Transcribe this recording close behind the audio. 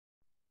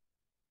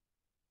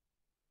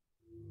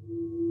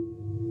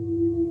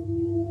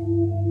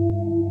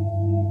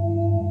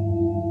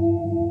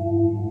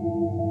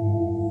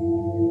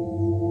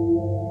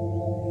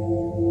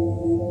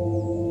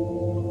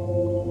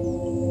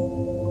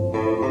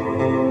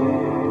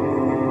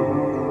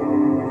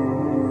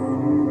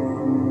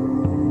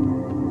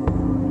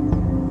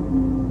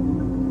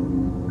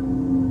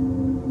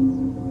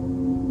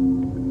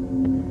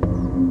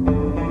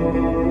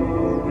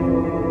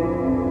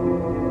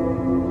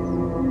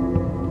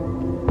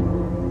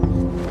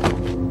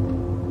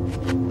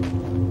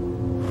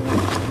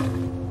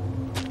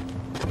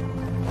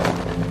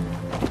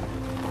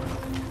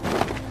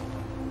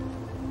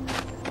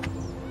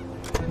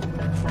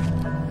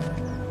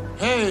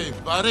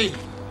buddy.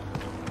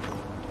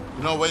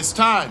 You don't waste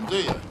time, do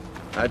you?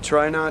 I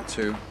try not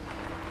to.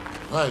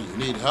 Well, you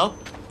need help?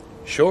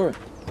 Sure.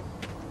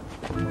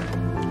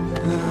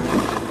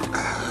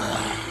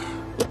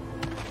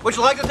 Would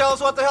you like to tell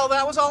us what the hell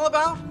that was all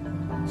about?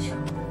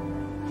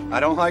 I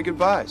don't like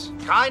goodbyes.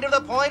 Kind of the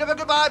point of a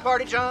goodbye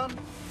party, John.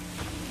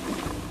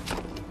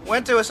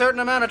 Went to a certain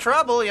amount of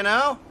trouble, you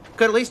know.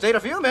 Could at least take a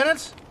few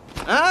minutes.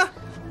 Huh?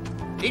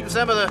 Eating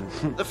some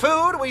of the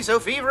food we so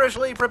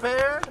feverishly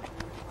prepared.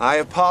 I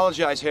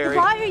apologize, Harry.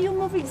 Why are you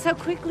moving so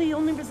quickly? You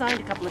only resigned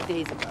a couple of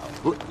days ago.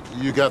 Well,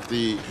 you got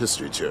the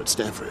history chair at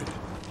Stanford.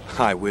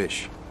 I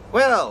wish.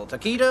 Well,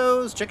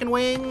 taquitos, chicken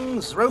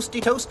wings,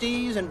 roasty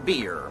toasties, and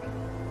beer.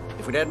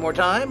 If we'd had more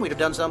time, we'd have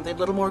done something a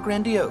little more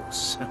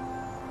grandiose.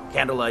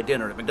 Candlelight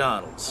dinner at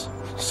McDonald's.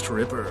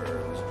 Strippers.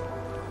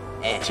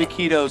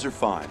 Taquitos are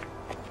fine.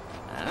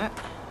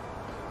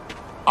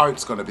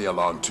 Art's gonna be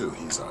along too.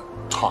 He's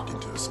talking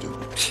to a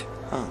student.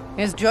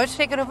 Is George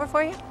taking over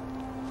for you?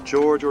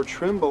 George or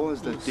Trimble,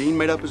 has the dean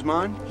made up his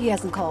mind? He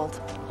hasn't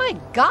called. My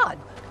God.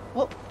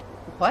 Well,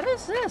 what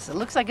is this? It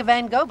looks like a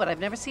Van Gogh, but I've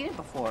never seen it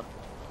before.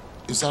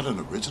 Is that an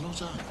original,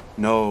 John?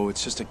 No,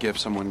 it's just a gift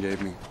someone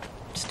gave me.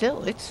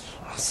 Still, it's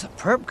a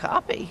superb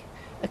copy.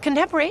 A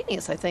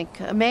contemporaneous, I think.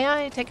 May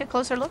I take a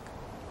closer look?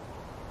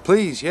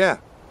 Please, yeah.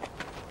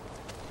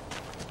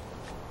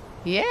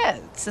 Yeah,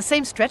 it's the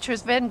same stretcher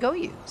as Van Gogh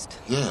used.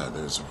 Yeah,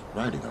 there's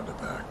writing on the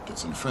back.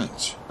 It's in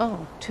French.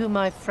 Oh, to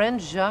my friend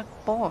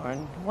Jacques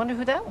Bourne. Wonder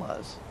who that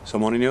was.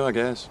 Someone he knew, I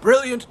guess.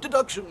 Brilliant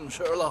deduction,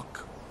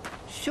 Sherlock.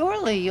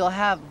 Surely you'll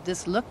have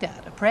this looked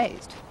at,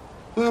 appraised.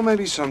 Well,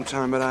 maybe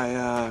sometime, but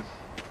I,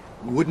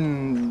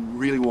 wouldn't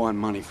really want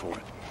money for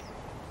it.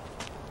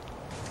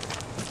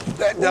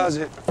 That does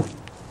it.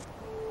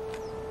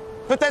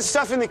 Put that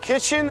stuff in the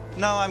kitchen?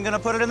 No, I'm gonna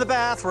put it in the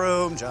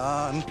bathroom,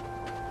 John.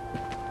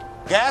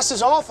 Gas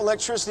is off,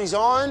 electricity's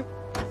on.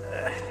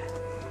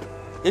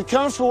 It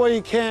comes for what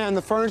you can.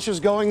 The furniture's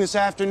going this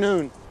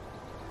afternoon.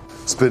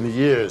 It's been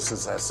years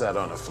since I sat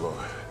on the floor.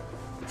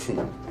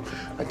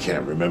 I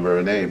can't remember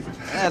her name.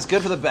 That's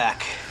good for the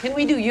back. Can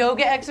we do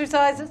yoga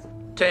exercises?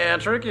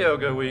 Tantric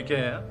yoga we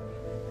can.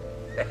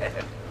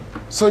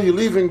 So you're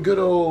leaving good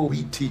old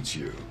we teach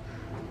you.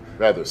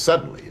 Rather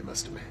suddenly, you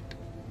must admit.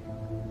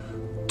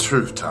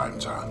 Truth time,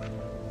 John.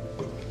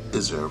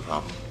 Is there a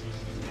problem?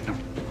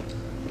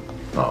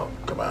 Oh,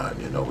 come on,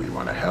 you know we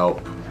want to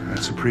help.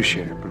 That's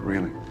appreciated, but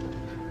really,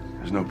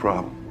 there's no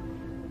problem.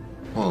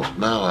 Well,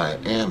 now I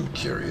am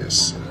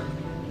curious.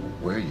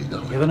 Where are you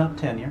going? Giving up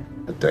tenure.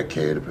 A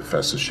decade of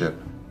professorship?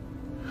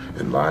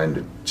 In line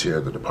to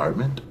chair the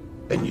department?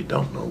 And you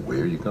don't know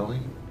where you're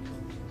going?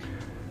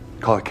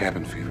 Call it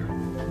cabin fever.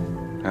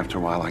 After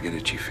a while, I get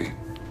itchy feet.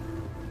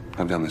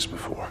 I've done this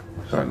before.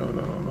 Oh,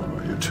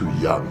 no. You're too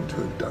young to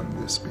have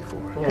done this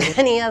before.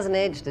 And he hasn't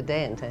aged a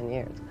day in 10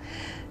 years.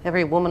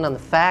 Every woman on the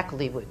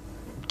faculty would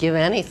give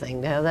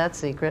anything to have that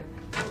secret.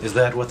 Is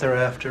that what they're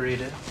after,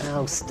 Edith?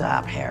 Oh,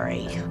 stop,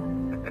 Harry.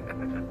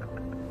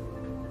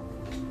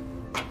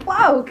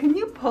 Whoa, can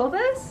you pull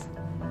this?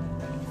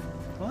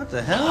 What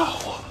the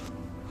hell?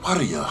 What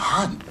are you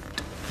hunting?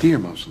 Deer,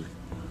 mostly.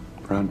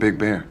 Around Big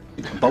Bear.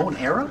 Bow and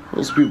arrow?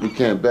 Most people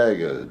can't bag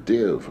a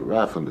deer for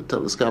rifle the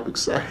telescopic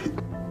sight.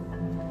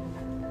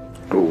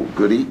 Oh,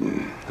 good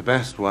eating. The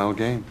best wild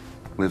game.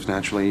 Lives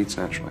naturally, eats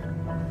naturally.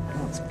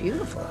 Oh, it's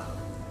beautiful.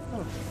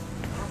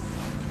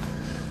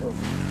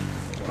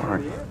 All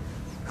right.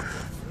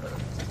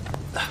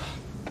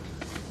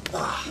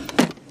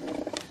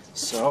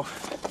 So,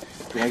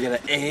 do I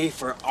get an A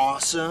for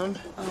awesome?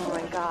 Oh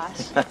my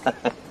gosh.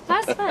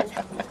 That's fun.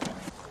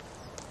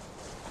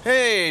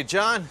 Hey,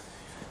 John.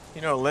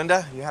 You know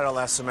Linda? You had her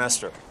last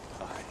semester.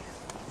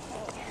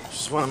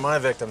 She's one of my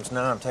victims.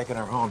 Now I'm taking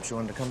her home. She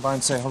wanted to come by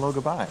and say hello,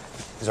 goodbye.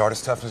 Is art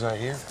as tough as I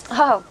hear?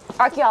 Oh,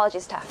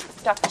 archaeology's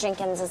tough. Dr.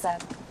 Jenkins is a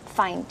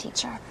fine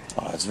teacher.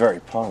 Oh, it's very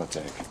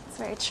politic. It's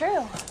very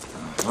true.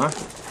 Huh?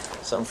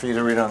 Something for you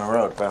to read on the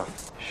road, pal.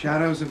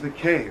 Shadows of the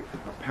Cave.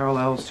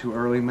 Parallels to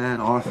early man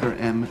Arthur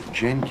M.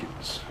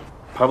 Jenkins.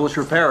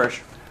 Publisher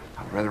Parrish.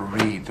 I'd rather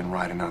read than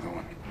write another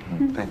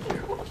one. Thank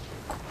you.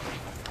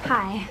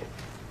 Hi.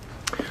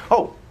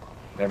 Oh,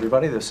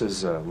 everybody, this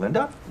is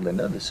Linda.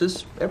 Linda, this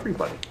is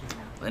everybody.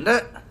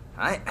 Linda,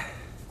 hi.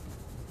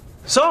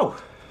 So,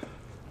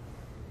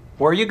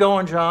 where are you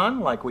going,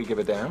 John? Like we give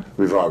a damn?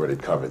 We've already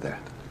covered that.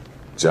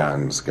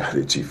 John's got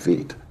itchy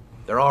feet.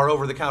 There are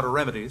over-the-counter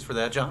remedies for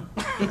that, John.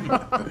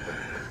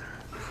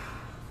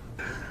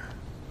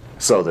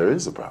 So there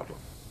is a problem.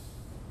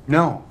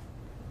 No.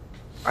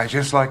 I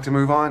just like to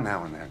move on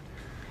now and then.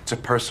 It's a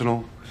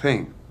personal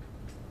thing.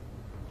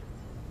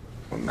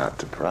 Well, not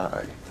to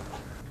pry.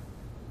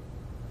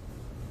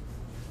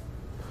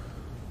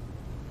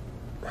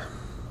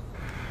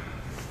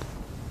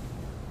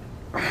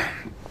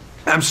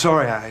 I'm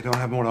sorry, I don't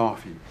have more to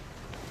offer you.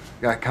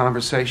 Got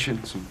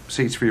conversation, some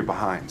seats for your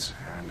behinds,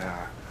 and,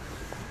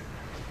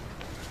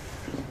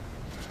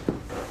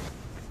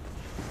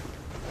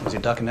 Is he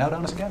ducking out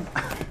on us again?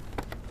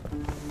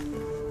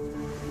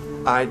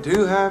 I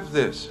do have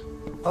this.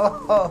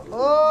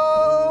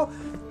 Oh,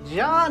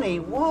 Johnny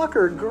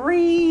Walker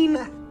Green.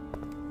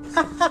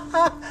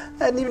 I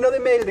didn't even know they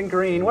made it in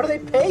green. What do they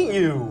pay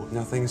you?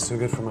 Nothing's too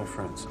good for my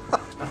friends.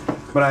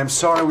 But I'm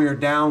sorry we are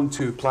down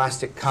to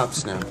plastic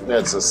cups now.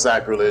 That's a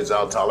sacrilege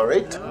I'll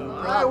tolerate.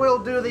 I will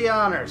do the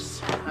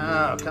honors.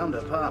 Oh, come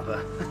to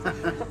Papa.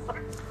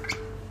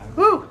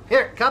 Woo!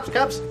 Here, cups.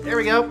 Here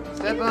we go.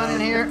 Step on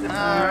in here.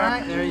 All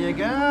right, there you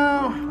go.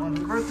 One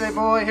for the birthday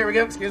boy. Here we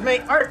go. Excuse me.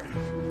 Art.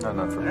 No,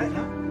 not for me.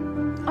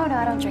 Oh, no,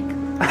 I don't drink.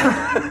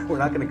 We're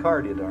not going to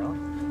card you,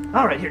 darling.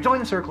 All right, here, join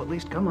the circle at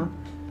least. Come on.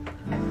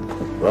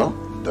 Well,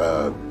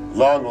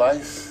 long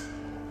life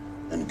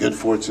and good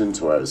fortune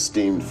to our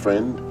esteemed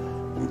friend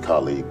and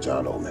colleague,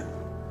 John Oldman.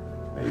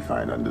 May he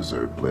find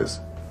undeserved bliss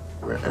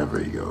wherever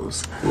he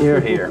goes. You're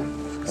here.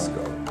 Let's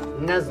go.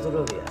 Na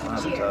zdrowie.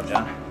 What's up,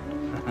 John?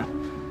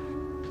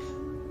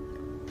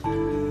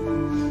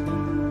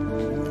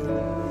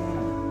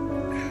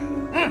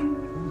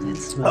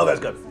 Oh, that's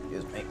good.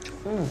 Excuse me.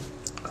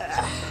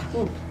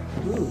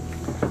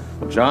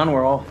 John,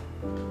 we're all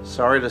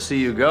sorry to see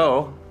you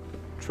go.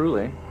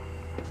 Truly.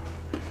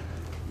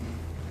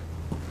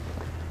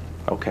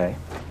 Okay.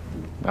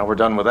 Now we're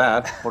done with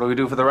that. What do we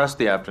do for the rest of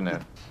the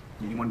afternoon?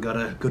 Anyone got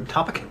a good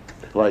topic?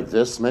 Like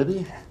this,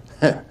 maybe?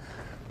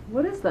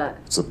 What is that?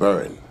 It's a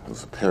burin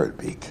with a parrot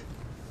beak.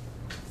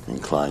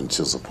 Inclined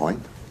chisel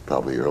point,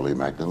 probably early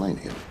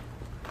Magdalenian.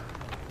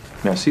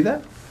 May I see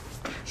that?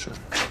 Sure.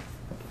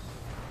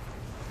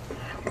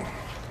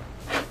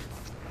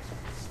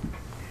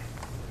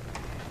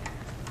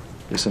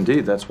 Yes,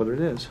 indeed, that's what it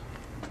is.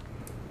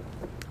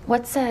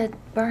 What's a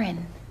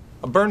burin?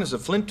 A burn is a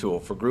flint tool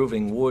for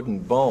grooving wood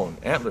and bone,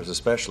 antlers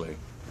especially,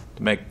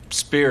 to make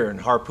spear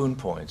and harpoon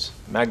points.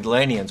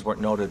 Magdalenians weren't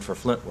noted for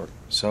flint work,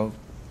 so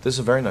this is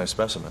a very nice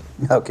specimen.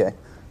 Okay.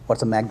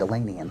 What's a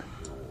Magdalenian?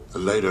 A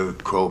later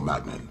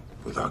Cro-Magnon,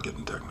 without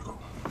getting technical.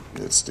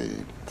 It's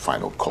the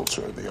final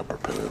culture of the Upper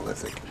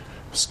Paleolithic.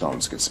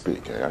 Stones could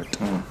speak, eh, Art?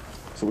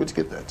 So where'd you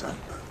get that, John?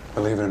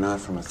 Believe it or not,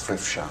 from a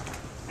thrift shop.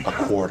 A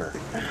quarter.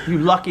 You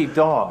lucky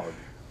dog.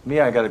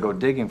 Me, I gotta go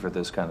digging for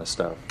this kind of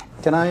stuff.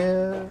 Can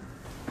I,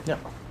 Yeah.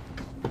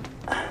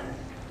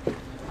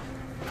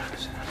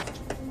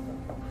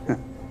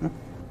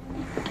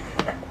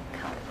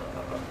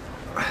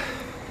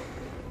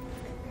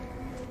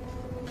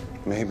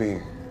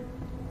 Maybe.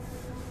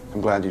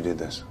 I'm glad you did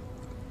this.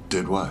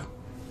 Did what?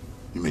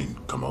 You mean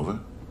come over?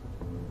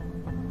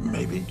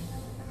 Maybe.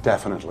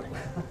 Definitely.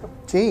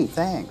 Gee,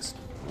 thanks.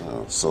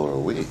 Well, so are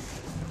we.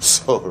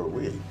 So are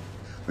we.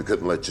 We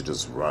couldn't let you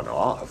just run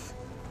off.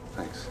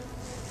 Thanks.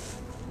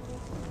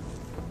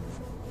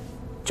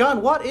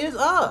 John, what is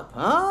up?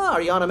 Huh?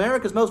 Are you on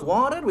America's Most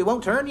Wanted? We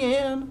won't turn you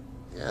in.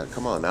 Yeah,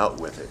 come on, out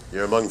with it.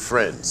 You're among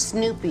friends.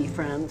 Snoopy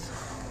friends.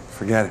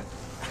 Forget it.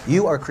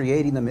 You are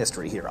creating the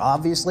mystery here.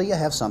 Obviously, you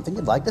have something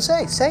you'd like to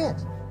say. Say it.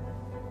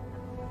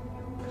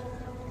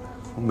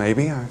 Well,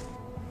 maybe.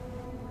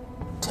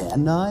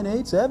 10, 9,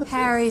 8, 7.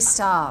 Harry,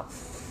 stop.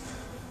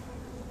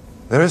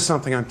 There is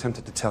something I'm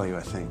tempted to tell you,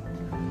 I think.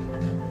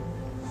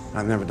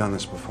 I've never done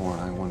this before,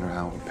 and I wonder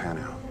how it would pan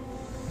out.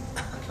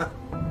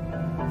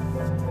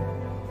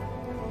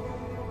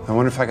 I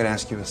wonder if I could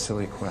ask you a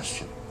silly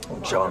question. Oh,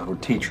 John, we're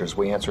teachers.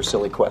 We answer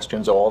silly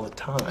questions all the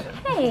time.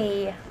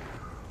 Hey.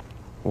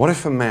 What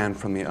if a man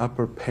from the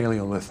Upper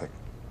Paleolithic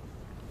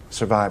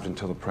survived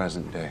until the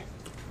present day?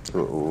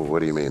 What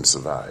do you mean,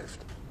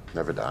 survived?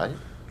 Never died?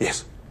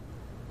 Yes.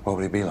 What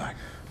would he be like?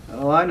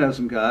 Oh, I know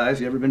some guys.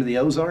 You ever been to the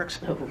Ozarks?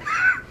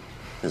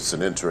 It's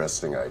an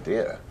interesting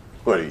idea.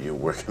 What, are you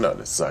working on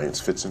a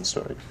science fiction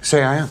story?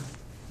 Say I am.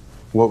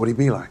 What would he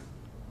be like?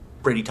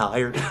 Pretty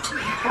tired.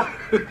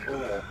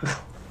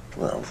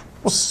 Well,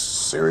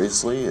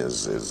 seriously,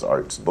 as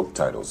Art's book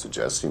title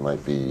suggests, he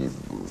might be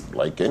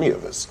like any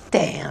of us.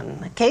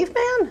 Dan, a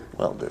caveman?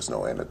 Well, there's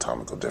no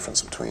anatomical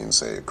difference between,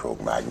 say, a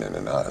Cro-Magnon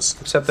and us.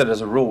 Except that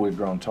as a rule, we've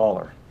grown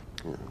taller.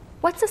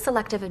 What's the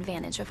selective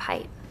advantage of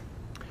height?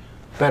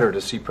 Better to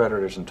see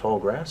predators in tall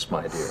grass,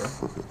 my dear.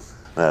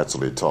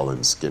 Naturally, tall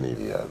and skinny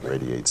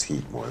radiates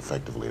heat more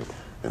effectively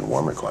in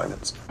warmer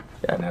climates.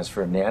 Yeah, and as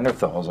for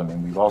Neanderthals, I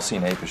mean, we've all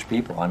seen apish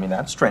people. I mean,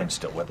 that strain's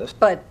still with us.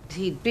 But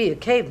he'd be a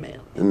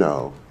caveman.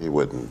 No, he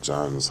wouldn't.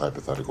 John's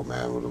hypothetical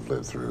man would have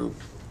lived through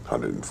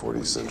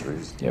 140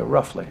 centuries. Yeah,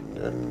 roughly.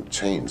 And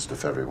changed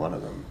if every one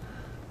of them.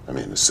 I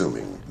mean,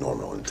 assuming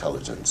normal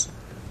intelligence.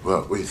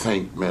 Well, we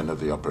think men of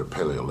the Upper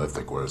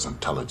Paleolithic were as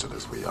intelligent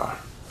as we are.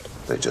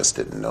 They just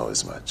didn't know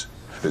as much.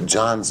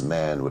 John's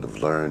man would have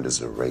learned as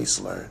the race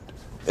learned.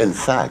 In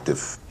fact,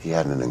 if he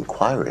had an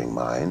inquiring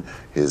mind,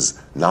 his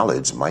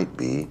knowledge might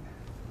be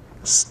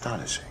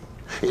astonishing.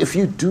 If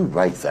you do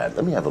write that,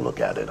 let me have a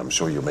look at it. I'm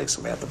sure you'll make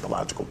some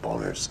anthropological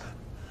boners.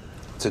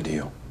 It's a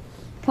deal.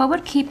 What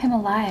would keep him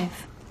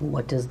alive?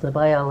 What does the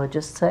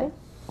biologist say?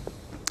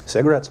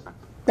 Cigarettes.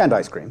 And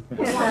ice cream.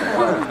 All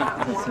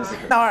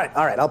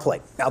right, I'll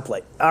play.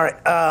 All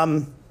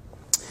right,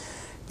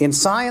 in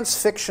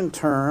science fiction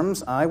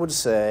terms, I would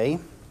say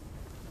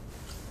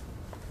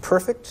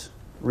perfect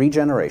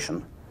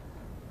regeneration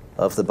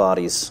of the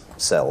body's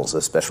cells,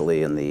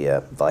 especially in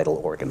the vital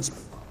organs.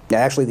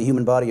 Actually, the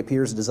human body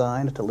appears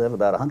designed to live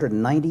about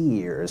 190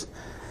 years.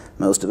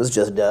 Most of us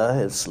just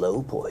die of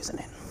slow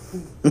poisoning.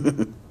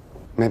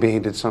 Maybe he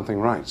did something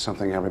right,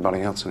 something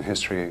everybody else in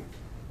history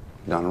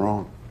done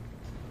wrong.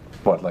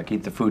 What, like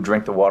eat the food,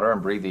 drink the water,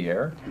 and breathe the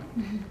air?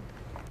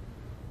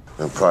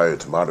 And prior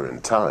to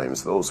modern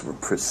times, those were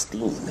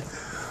pristine.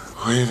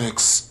 We've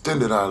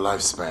extended our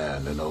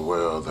lifespan in a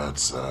world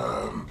that's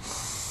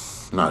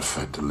not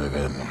fit to live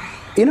in.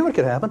 You know what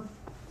could happen?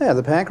 Yeah,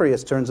 the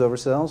pancreas turns over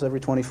cells every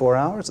 24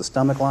 hours, the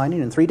stomach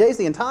lining in 3 days,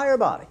 the entire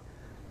body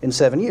in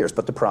 7 years,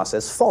 but the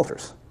process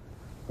falters.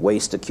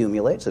 Waste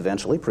accumulates,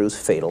 eventually proves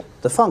fatal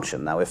to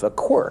function. Now, if a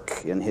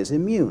quirk in his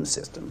immune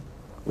system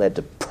led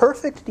to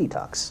perfect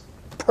detox,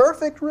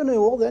 perfect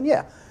renewal, then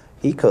yeah,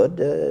 he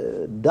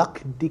could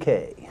duck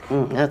decay.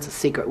 That's a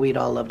secret we'd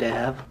all love to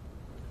have.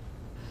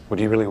 Would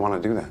you really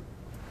want to do that?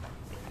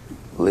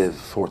 Live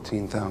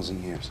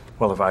 14,000 years?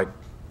 Well, if I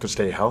could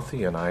stay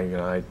healthy and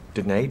I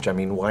didn't age, I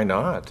mean, why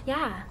not?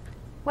 Yeah.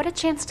 What a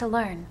chance to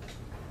learn.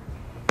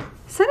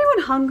 Is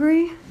anyone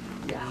hungry?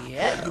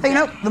 Yeah. Hey, you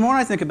know, the more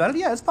I think about it,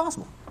 yeah, it's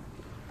possible.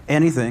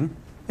 Anything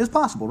is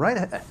possible,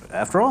 right?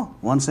 After all,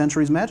 one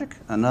century's magic,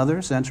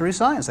 another century's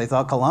science. They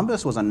thought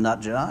Columbus was a nut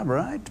job,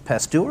 right?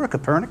 Pasteur,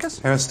 Copernicus.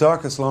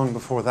 Aristarchus long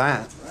before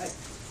that. Right.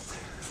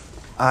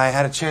 I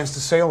had a chance to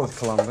sail with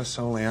Columbus,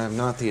 only I'm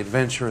not the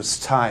adventurous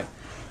type.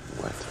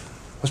 What?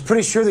 I was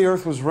pretty sure the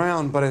Earth was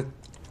round, but at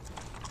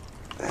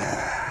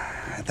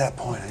that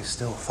point, I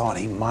still thought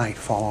he might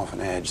fall off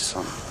an edge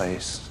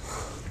someplace.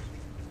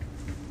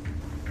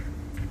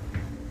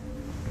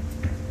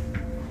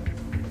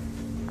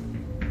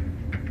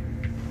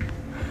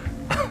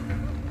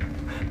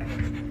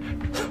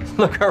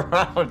 Look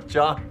around,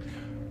 John.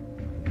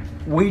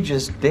 We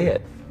just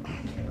did.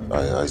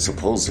 I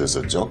suppose there's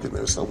a joke in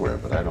there somewhere,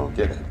 but I don't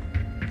get it.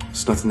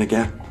 It's nothing to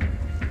get.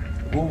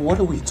 Well, what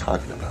are we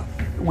talking about?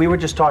 We were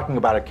just talking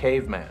about a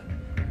caveman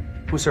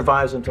who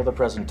survives until the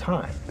present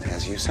time.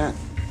 As you said,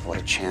 what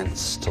a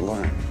chance to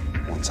learn,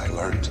 once I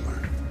learned to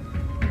learn.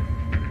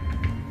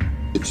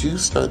 Did you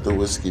start the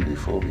whiskey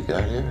before we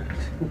got here?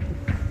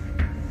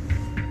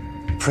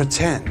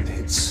 Pretend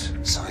it's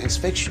science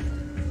fiction.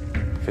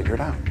 Figure it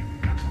out.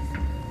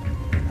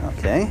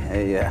 Okay,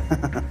 a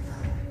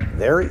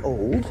very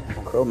old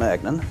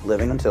Cro-Magnon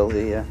living until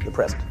the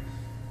present.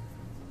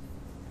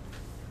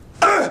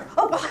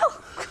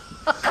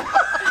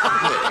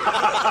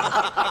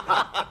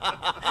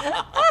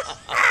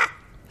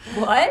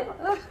 What?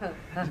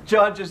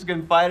 John just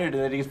confided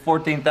that he's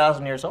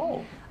 14,000 years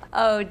old.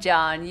 Oh,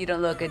 John, you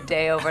don't look a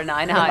day over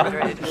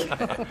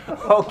 900.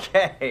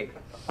 Okay.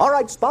 All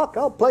right, Spock,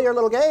 I'll play your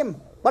little game.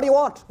 What do you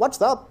want? What's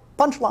the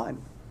punchline?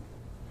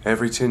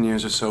 Every 10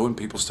 years or so, when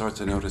people start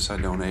to notice I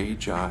don't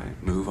age, I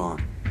move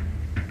on.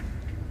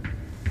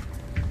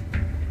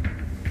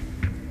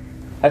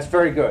 That's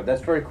very good.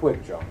 That's very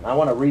quick, John. I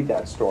want to read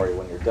that story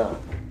when you're done.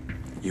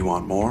 You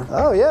want more?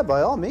 Oh, yeah,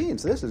 by all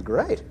means. This is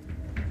great.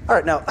 All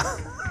right, now,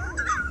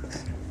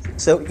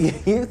 so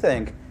you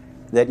think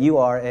that you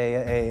are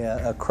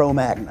a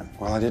Cro-Magnon?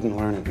 Well, I didn't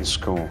learn it in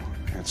school.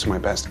 It's my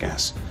best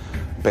guess,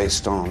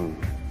 based on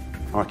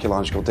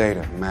archaeological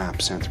data,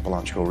 maps,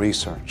 anthropological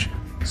research.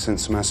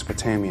 Since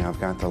Mesopotamia, I've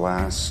got the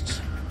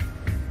last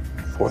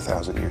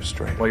 4,000 years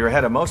straight. Well, you're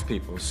ahead of most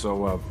people,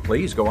 so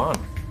please go on.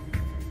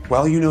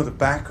 Well, you know the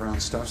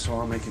background stuff, so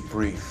I'll make it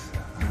brief.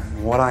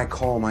 What I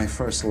call my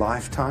first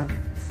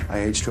lifetime, I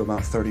aged to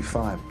about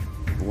 35.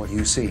 What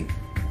you see,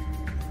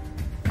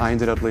 I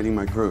ended up leading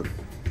my group.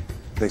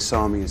 They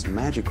saw me as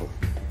magical.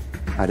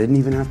 I didn't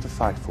even have to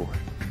fight for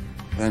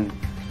it. Then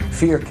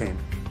fear came,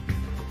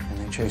 and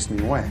they chased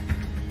me away.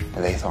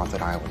 And they thought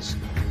that I was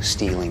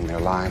stealing their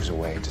lives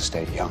away to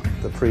stay young.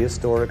 The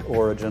prehistoric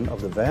origin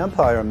of the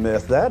vampire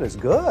myth. That is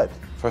good.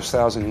 First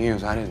 1,000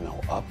 years, I didn't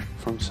know up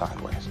from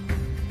sideways.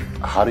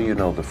 How do you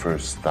know the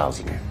first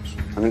 1,000 years?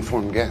 An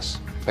informed guess,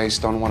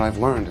 based on what I've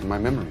learned in my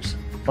memories.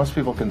 Most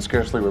people can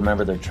scarcely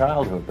remember their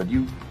childhood, but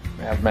you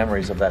have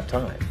memories of that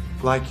time.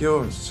 Like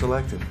yours,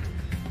 selected.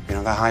 You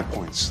know, the high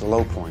points, the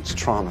low points,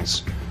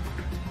 traumas,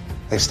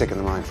 they stick in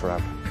the mind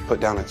forever. Put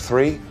down at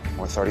 3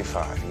 or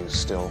 35, you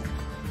still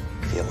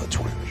feel a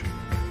twinge.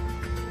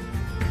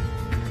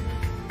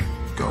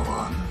 Go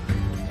on.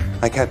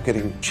 I kept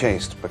getting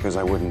chased because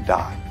I wouldn't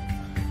die.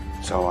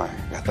 So I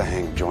got the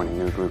hang of joining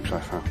new groups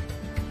I found.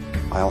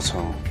 I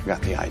also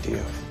got the idea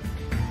of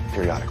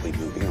periodically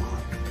moving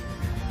on.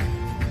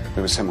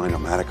 We were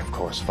semi-nomadic, of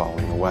course,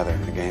 following the weather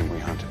and the game we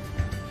hunted.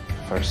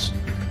 The first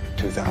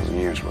 2,000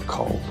 years were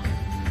cold.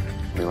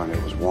 We learned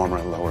it was warmer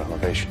at lower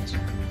elevations.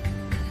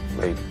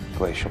 Late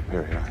glacial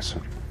period, I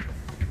assume.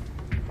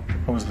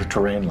 What was the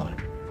terrain like?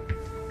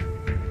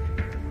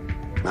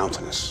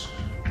 Mountainous.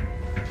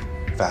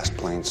 Vast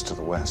plains to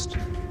the west.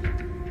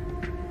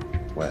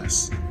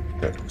 West.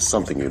 That's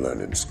something you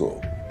learned in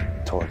school.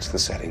 Towards the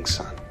setting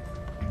sun.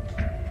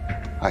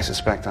 I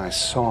suspect I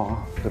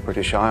saw the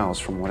British Isles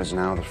from what is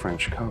now the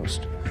French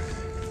coast.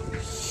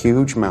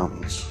 Huge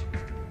mountains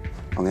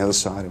on the other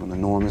side of an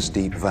enormous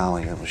deep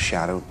valley that was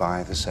shadowed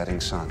by the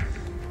setting sun.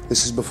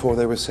 This is before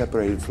they were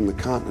separated from the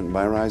continent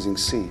by rising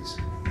seas,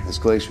 as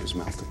glaciers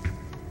melted.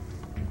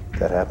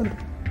 That happened?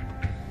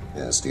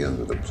 Yeah, it's the end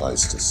of the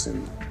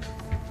Pleistocene.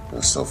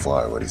 So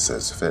far, what he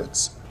says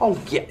fits. Oh,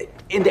 yeah,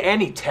 into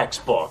any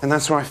textbook. And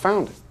that's where I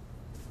found it.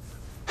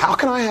 How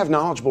can I have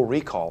knowledgeable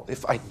recall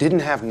if I didn't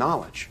have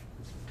knowledge?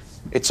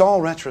 It's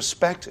all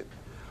retrospective.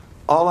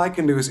 All I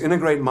can do is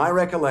integrate my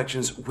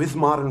recollections with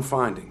modern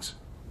findings.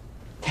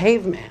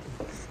 Caveman.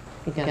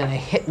 You gonna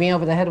hit me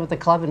over the head with a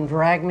club and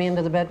drag me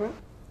into the bedroom?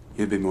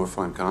 You'd be more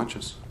fun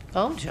conscious.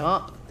 Oh,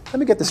 John. Let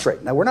me get this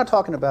straight. Now, we're not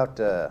talking about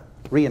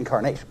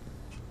reincarnation.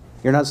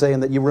 You're not saying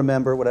that you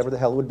remember whatever the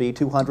hell it would be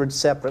 200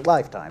 separate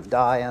lifetimes,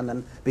 dying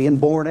and being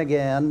born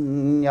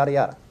again, yada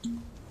yada.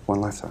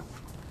 One lifetime.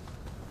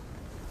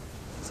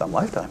 Some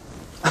lifetime.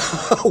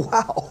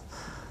 Wow.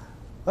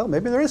 Well,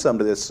 maybe there is something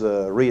to this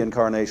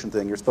reincarnation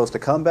thing. You're supposed to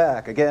come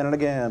back again and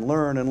again,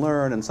 learn,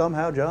 and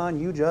somehow, John,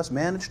 you just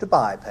managed to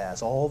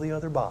bypass all the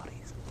other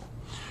bodies.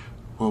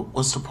 Well,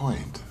 what's the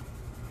point?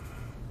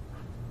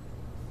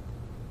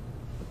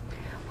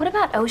 What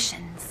about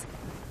oceans?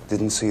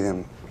 Didn't see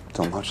them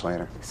till much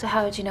later. So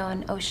how would you know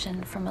an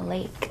ocean from a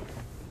lake?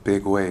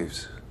 Big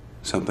waves.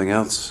 Something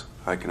else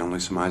I can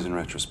only surmise in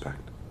retrospect.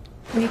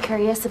 Were you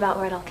curious about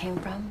where it all came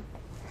from?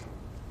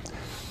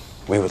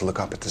 We would look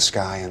up at the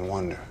sky and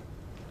wonder.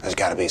 There's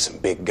got to be some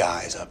big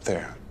guys up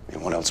there. I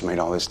mean, what else made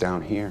all this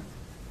down here?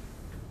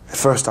 At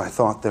first, I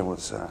thought there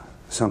was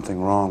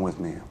something wrong with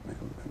me.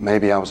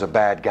 Maybe I was a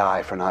bad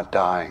guy for not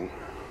dying.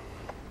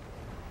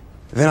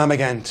 Then I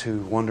began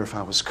to wonder if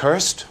I was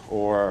cursed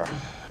or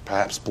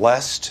perhaps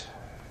blessed.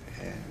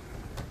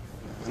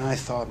 And I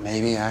thought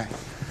maybe I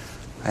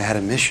had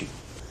a mission.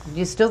 Do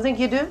you still think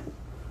you do?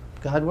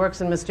 God works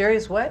in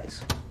mysterious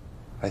ways.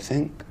 I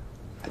think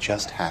it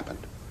just happened.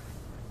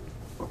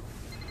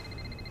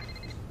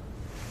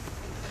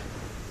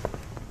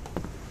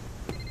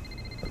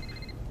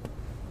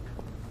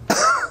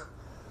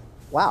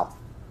 Wow.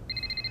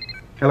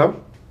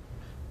 Hello?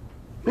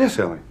 Yes,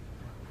 Ellie.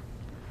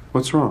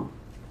 What's wrong?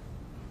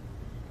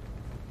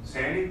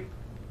 Sandy?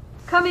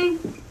 Coming.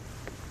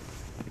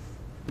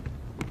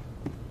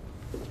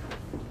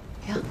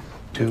 Yeah.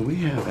 Do we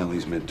have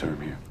Ellie's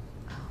midterm here?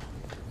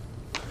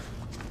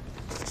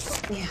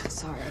 Yeah,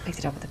 sorry. I picked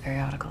it up with the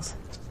periodicals.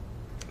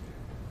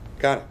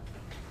 Got it.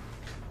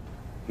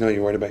 No,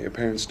 you're worried about your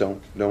parents?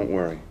 Don't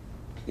worry.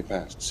 You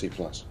passed. C+.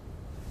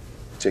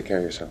 Take care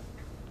of yourself.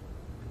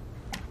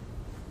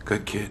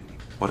 Good kid.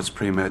 What does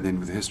pre-med need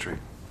with history?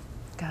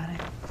 Got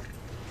it.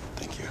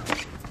 Thank you.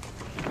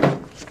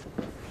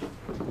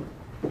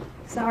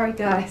 Sorry,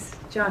 guys.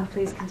 John,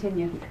 please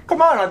continue.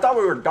 Come on, I thought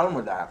we were done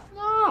with that.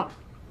 No.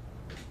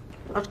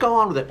 Let's go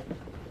on with it.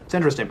 It's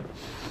interesting.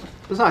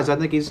 Besides, I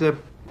think he's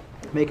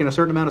making a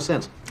certain amount of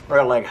sense.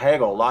 Right, like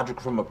Hegel,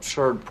 logic from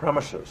absurd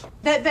premises.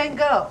 That Van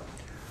Gogh.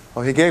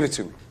 Oh, he gave it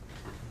to me.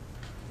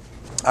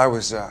 I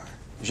was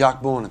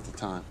Jacques Bourne at the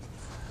time.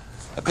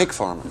 A pig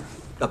farmer.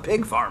 A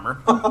pig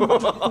farmer?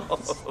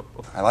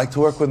 I like to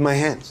work with my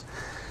hands.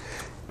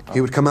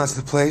 He would come out to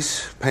the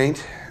place,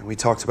 paint, and we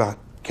talked about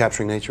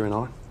capturing nature in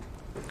art.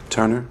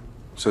 Turner,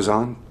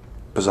 Cezanne,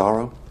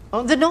 Pizarro.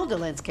 Oh, the Nolde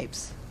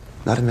landscapes.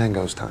 Not in Van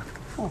Gogh's time.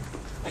 Oh.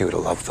 He would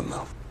have loved them,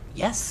 though.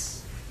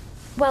 Yes.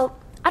 Well,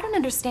 I don't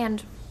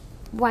understand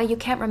why you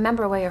can't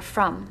remember where you're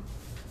from.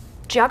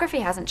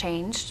 Geography hasn't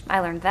changed. I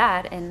learned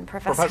that in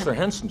Professor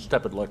Henson's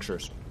tepid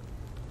lectures.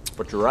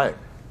 But you're right.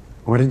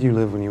 Where did you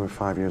live when you were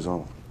 5 years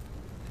old?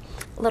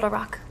 Little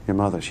Rock. Your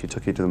mother, she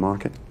took you to the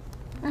market?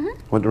 Mm-hmm.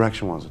 What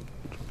direction was it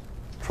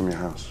from your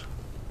house?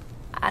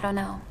 I don't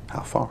know.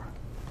 How far?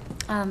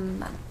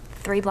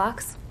 3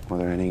 blocks. Were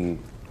there any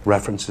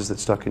references that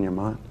stuck in your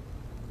mind?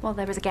 Well,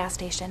 there was a gas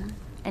station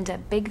and a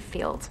big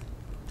field.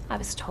 I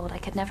was told I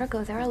could never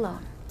go there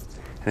alone.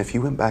 And if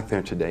you went back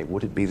there today,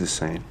 would it be the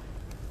same?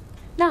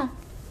 No.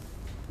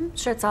 I'm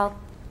sure it's all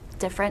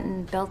different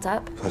and built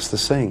up. That's the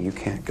saying, you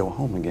can't go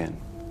home again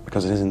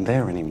because it isn't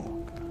there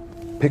anymore.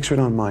 Picture it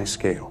on my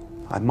scale.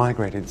 I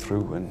migrated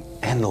through an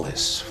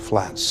endless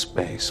flat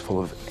space full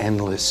of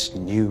endless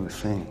new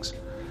things.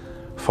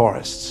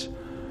 Forests,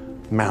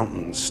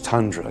 mountains,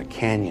 tundra,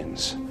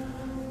 canyons.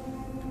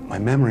 My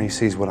memory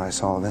sees what I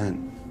saw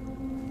then.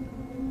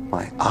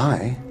 My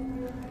eye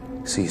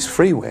sees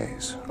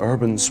freeways,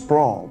 urban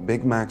sprawl,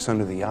 Big Macs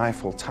under the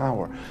Eiffel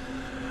Tower.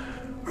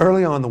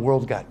 Early on, the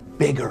world got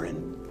bigger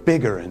and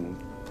bigger, and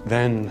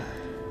then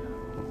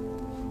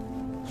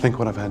think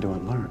what I've had to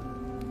unlearn.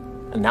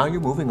 And now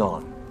you're moving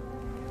on.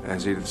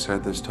 As Edith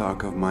said, there's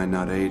talk of my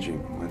not aging.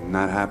 When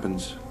that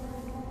happens,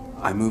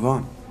 I move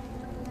on.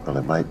 Well,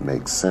 it might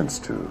make sense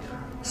to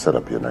set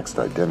up your next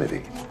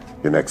identity,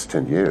 your next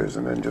 10 years,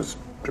 and then just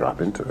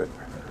drop into it.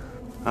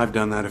 I've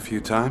done that a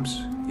few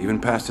times, even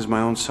passed as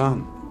my own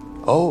son.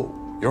 Oh,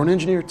 you're an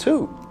engineer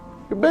too.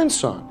 You're Ben's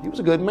son. He was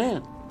a good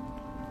man.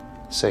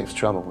 Saves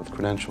trouble with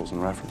credentials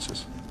and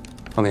references.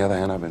 On the other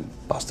hand, I've been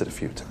busted a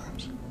few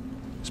times.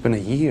 Spent a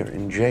year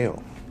in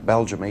jail,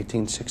 Belgium,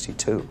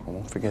 1862. I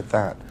won't forget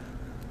that.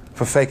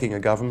 For faking a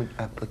government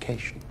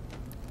application.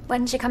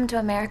 When did you come to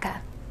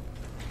America?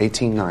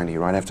 1890,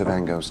 right after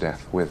Van Gogh's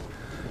death, with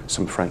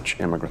some French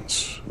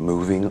immigrants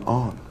moving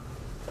on.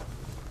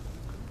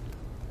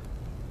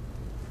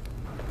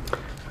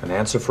 An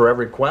answer for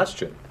every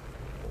question.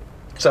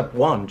 Except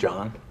one,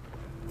 John.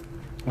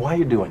 Why are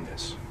you doing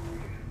this?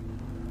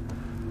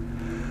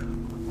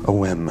 A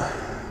whim.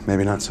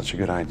 Maybe not such a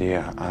good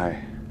idea.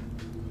 I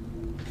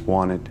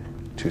wanted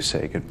to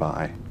say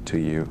goodbye to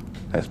you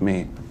as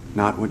me,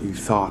 not what you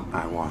thought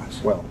I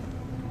was. Well,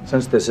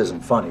 since this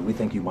isn't funny, we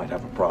think you might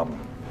have a problem.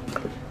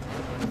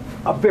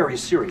 A very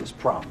serious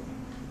problem.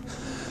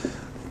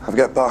 I've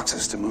got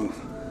boxes to move.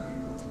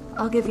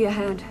 I'll give you a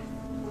hand.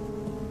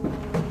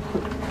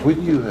 Would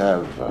you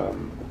have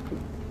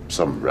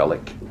some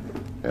relic,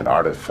 an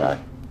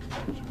artifact,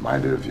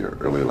 reminder of your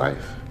early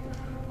life?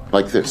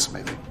 Like this,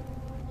 maybe?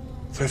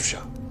 Thrift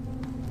shop.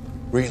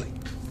 Really?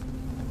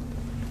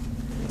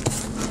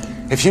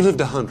 If you lived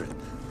 100,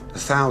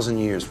 1,000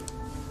 years,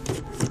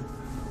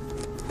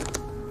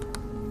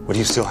 would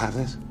you still have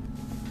this?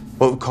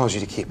 What would cause you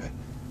to keep it?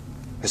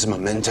 As a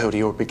memento to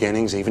your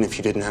beginnings, even if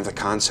you didn't have the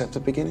concept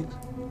of beginnings?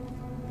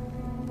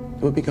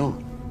 It would be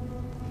gone.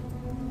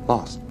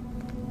 Lost.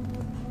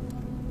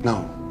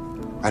 No,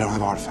 I don't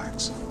have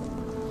artifacts.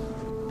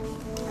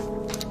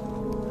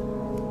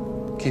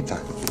 Keep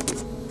that.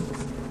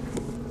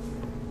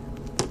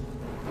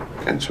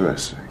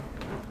 Interesting.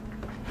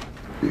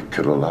 You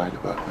could have lied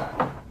about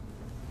that.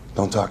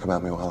 Don't talk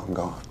about me while I'm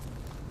gone.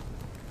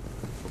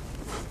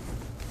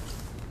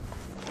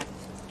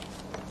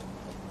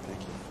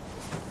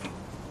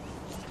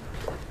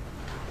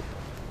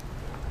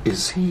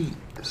 Is he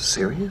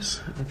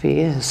serious? If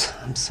he is,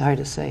 I'm sorry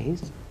to say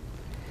he's...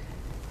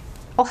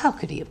 Oh, how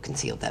could he have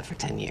concealed that for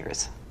 10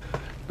 years?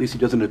 At least he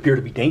doesn't appear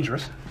to be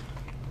dangerous.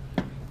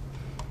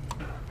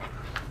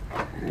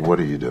 What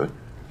are you doing?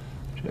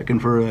 Checking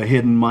for a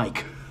hidden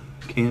mic.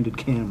 Candid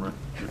camera.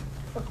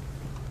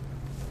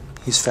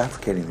 He's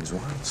fabricating these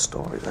wild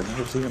stories. I've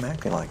never seen him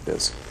acting like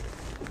this.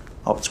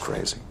 Oh, it's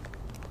crazy.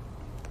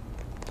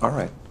 All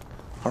right.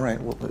 All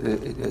right. Well,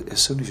 as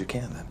soon as you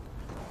can, then.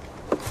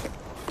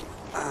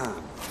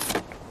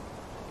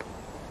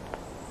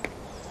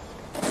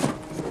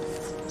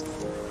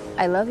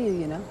 I love you,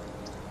 you know.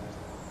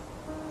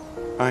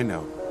 I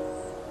know.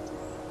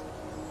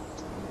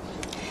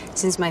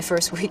 Since my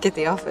first week at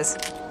the office.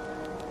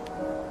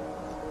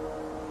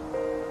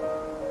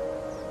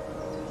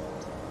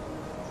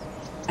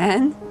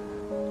 And?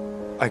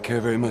 I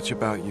care very much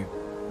about you.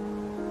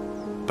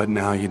 But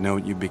now you know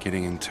what you'd be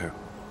getting into.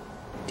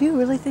 Do you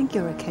really think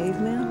you're a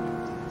caveman?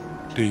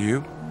 Do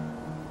you?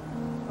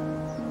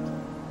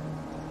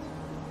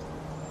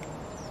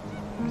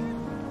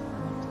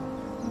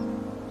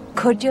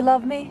 Could you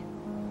love me?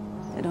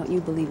 Or don't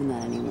you believe in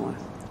that anymore?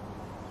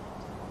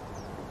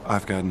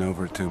 I've gotten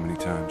over it too many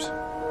times.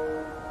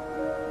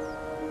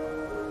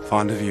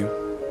 Fond of you.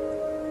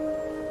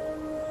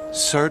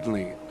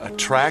 Certainly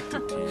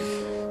attracted to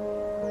you.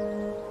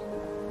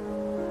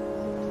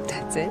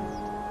 That's it?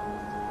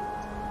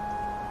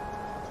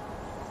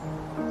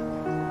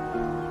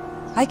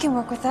 I can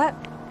work with that.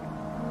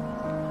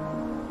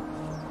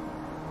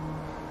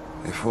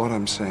 If what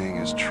I'm saying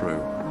is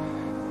true,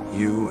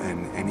 you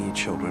and any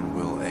children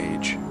will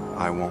age.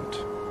 I won't.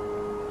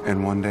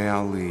 And one day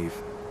I'll leave.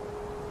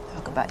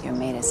 Talk about your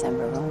May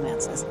December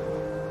romances.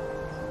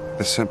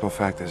 The simple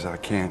fact is I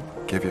can't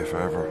give you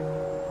forever.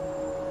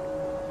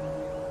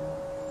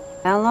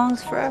 How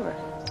long's forever?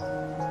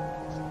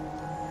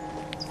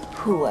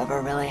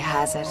 Whoever really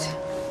has it.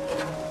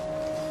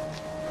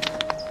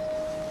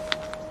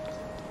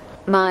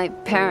 My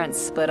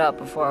parents split up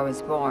before I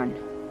was born.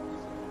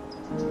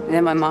 And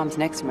then my mom's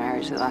next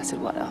marriage that lasted,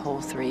 what, a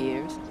whole 3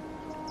 years?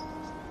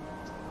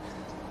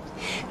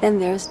 Then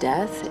there's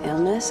death,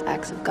 illness,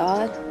 acts of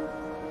God.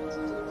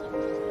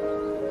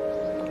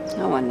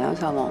 No one knows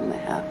how long they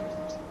have.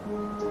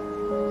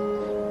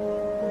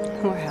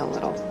 Or how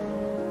little.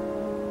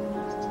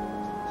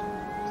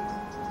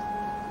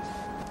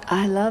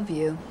 I love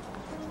you.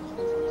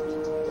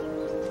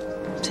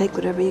 Take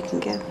whatever you can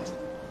get.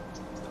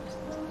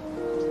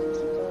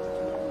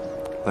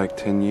 Like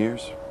 10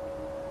 years?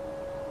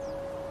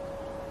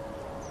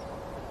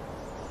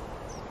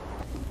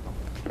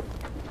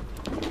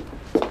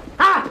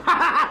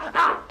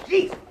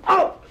 Jeez!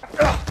 Oh!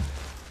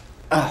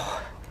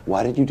 Oh.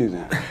 Why did you do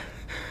that?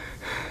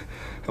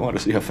 I wanted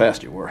to see how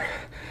fast you were.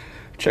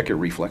 Check your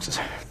reflexes.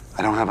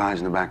 I don't have eyes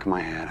in the back of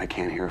my head. I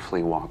can't hear a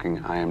flea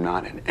walking. I am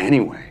not in any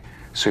way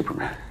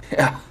Superman.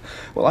 Yeah.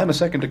 Well, I'm a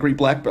second-degree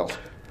black belt.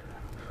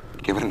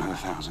 Give it another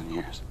 1,000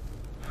 years.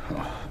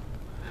 Oh.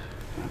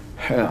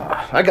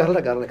 Yeah, I got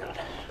it.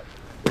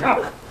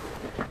 Oh.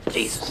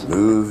 Jesus.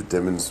 Smooth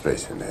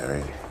demonstration,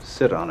 Harry.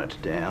 Sit on it,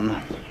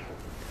 Dan.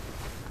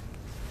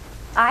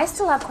 I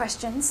still have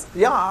questions.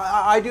 Yeah,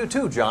 I do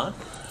too, John.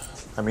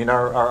 I mean,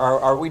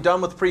 are we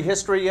done with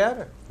prehistory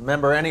yet?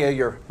 Remember any of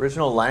your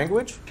original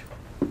language?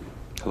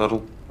 A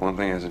little. One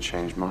thing hasn't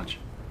changed much.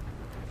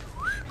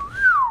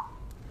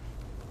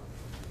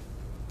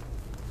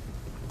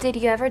 Did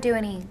you ever do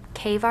any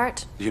cave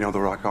art? Do you know the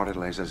rock art at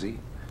Les Aziz?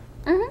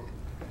 Mm-hmm.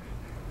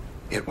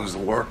 It was the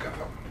work of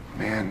a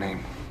man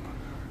named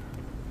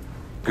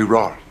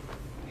Guardar.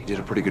 He did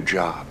a pretty good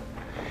job.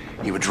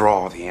 He would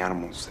draw the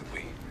animals that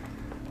we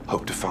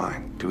hoped to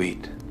find, to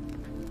eat.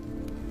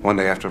 One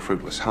day after a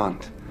fruitless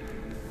hunt,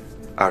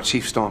 our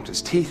chief stomped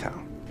his teeth out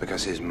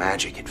because his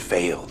magic had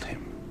failed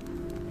him.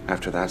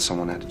 After that,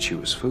 someone had to chew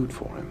his food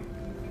for him.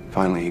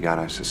 Finally, he got,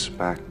 I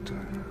suspect,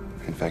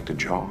 infected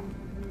jaw.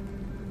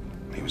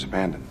 He was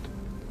abandoned.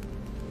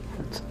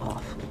 That's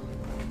awful.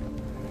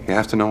 You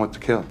have to know what to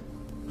kill.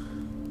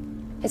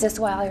 Is this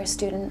why all your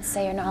students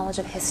say your knowledge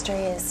of history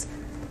is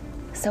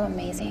so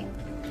amazing?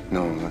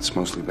 No, that's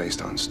mostly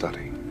based on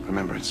study.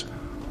 Remember, it's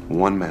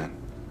one man,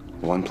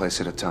 one place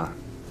at a time.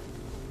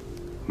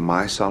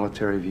 My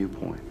solitary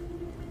viewpoint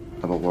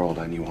of a world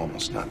I knew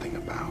almost nothing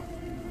about.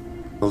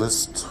 Well,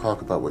 let's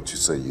talk about what you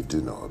say you do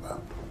know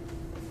about.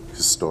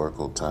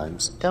 Historical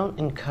times. Don't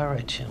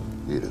encourage him.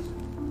 Edith.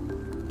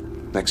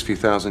 Next few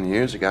thousand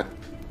years, it got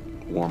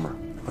warmer.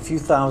 A few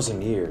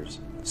thousand years.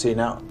 See,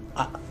 now,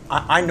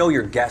 I know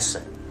you're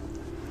guessing.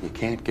 You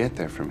can't get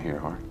there from here,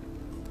 Hart.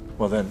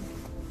 Well then,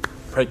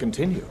 pray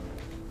continue.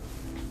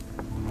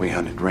 We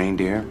hunted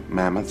reindeer,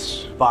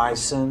 mammoths.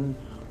 Bison,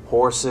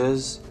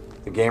 horses.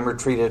 The game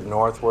retreated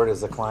northward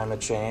as the climate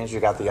changed. You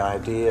got the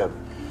idea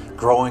of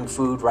growing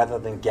food rather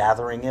than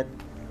gathering it,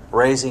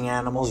 raising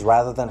animals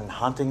rather than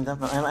hunting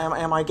them.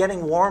 Am I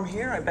getting warm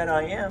here? I bet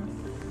I am.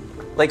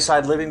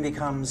 Lakeside living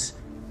becomes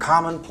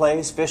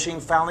commonplace, fishing,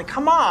 fouling.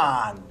 Come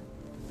on!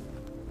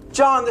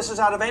 John, this is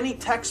out of any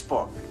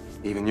textbook.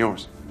 Even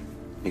yours.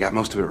 You got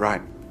most of it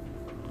right.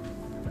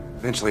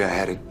 Eventually I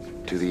headed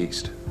to the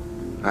east.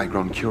 I'd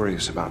grown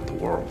curious about the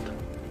world.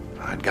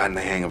 I'd gotten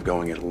the hang of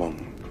going it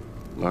alone,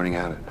 learning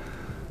how to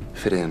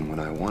fit in when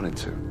I wanted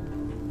to.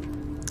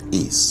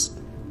 East.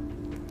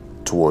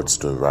 Towards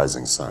the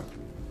rising sun.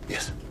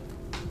 Yes.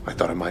 I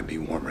thought it might be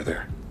warmer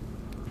there.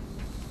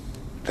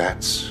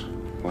 That's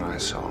when I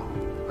saw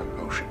an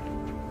ocean.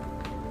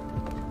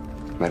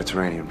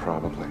 Mediterranean,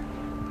 probably.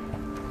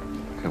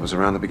 It was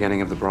around the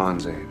beginning of the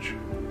Bronze Age.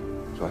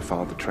 So I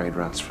followed the trade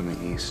routes from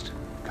the east.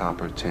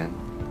 Copper, tin,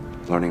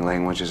 learning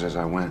languages as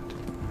I went.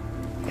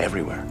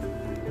 Everywhere.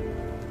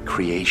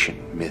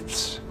 Creation,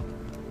 myths,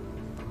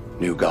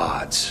 new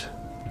gods.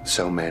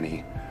 So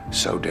many,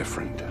 so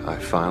different. I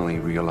finally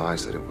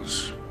realized that it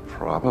was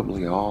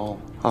probably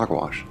all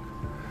hogwash.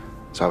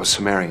 So I was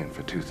Sumerian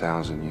for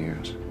 2,000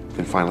 years.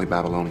 Then finally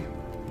Babylonian,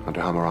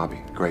 under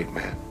Hammurabi, great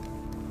man.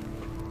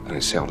 And I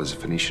sailed as a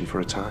Phoenician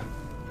for a time.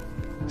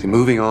 See,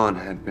 moving on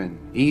had been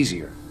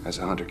easier as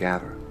a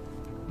hunter-gatherer.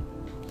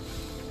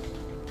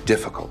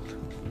 Difficult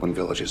when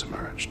villages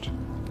emerged.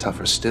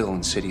 Tougher still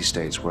in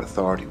city-states where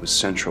authority was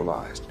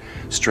centralized.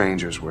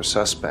 Strangers were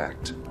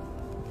suspect.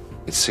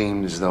 It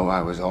seemed as though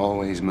I was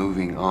always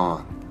moving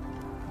on.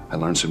 I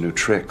learned some new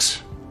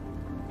tricks.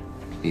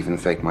 Even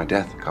faked my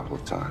death a couple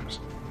of times.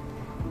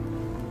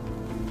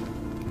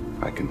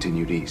 I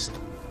continued east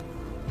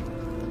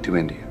to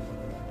India.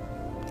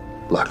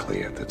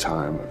 Luckily at the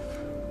time of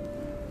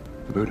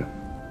the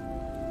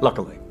Buddha.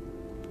 Luckily.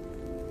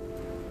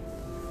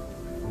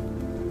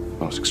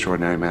 Most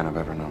extraordinary man I've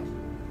ever known.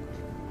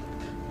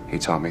 He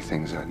taught me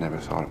things I'd never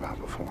thought about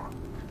before.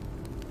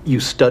 You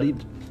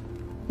studied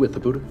with the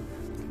Buddha?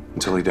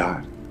 Until he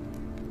died.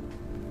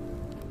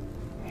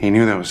 He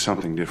knew there was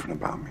something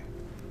different about me.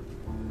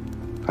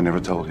 I never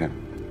told him.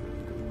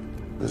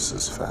 This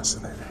is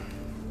fascinating.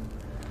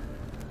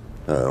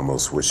 I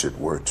almost wish it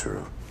were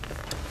true.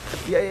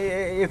 Yeah,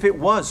 if it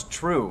was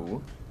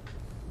true,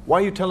 why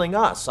are you telling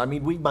us? I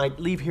mean, we might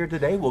leave here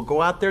today, we'll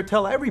go out there,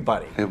 tell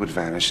everybody. It would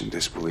vanish in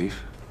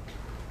disbelief.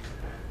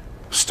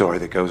 A story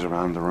that goes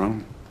around the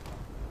room.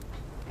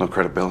 No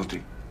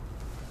credibility.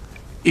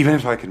 Even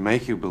if I could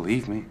make you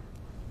believe me,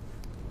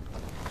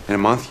 in a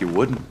month you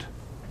wouldn't.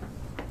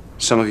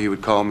 Some of you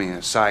would call me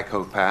a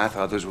psychopath,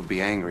 others would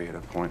be angry at a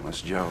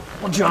pointless joke.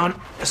 Well, John,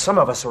 some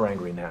of us are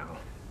angry now.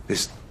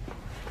 This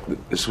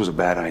was a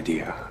bad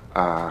idea.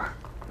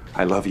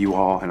 I love you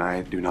all, and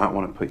I do not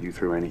want to put you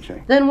through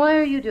anything. Then why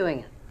are you doing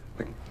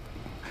it?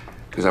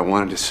 Because I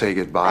wanted to say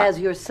goodbye. As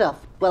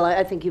yourself. Well,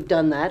 I think you've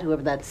done that,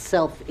 whoever that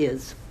self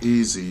is.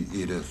 Easy,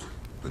 Edith.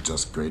 But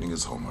just grading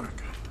his homework.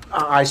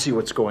 I see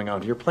what's going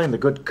on. You're playing the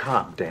good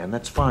cop, Dan.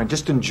 That's fine.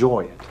 Just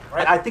enjoy it.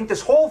 Right? I think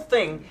this whole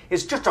thing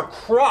is just a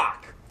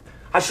crock.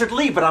 I should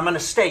leave, but I'm going to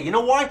stay. You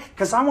know why?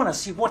 Because I want to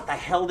see what the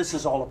hell this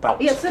is all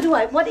about. Yes, so do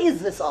I. What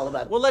is this all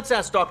about? Well, let's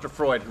ask Dr.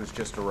 Freud, who's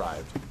just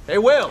arrived. Hey,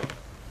 Will!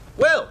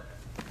 Will!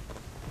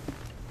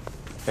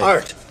 Hey.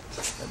 Art.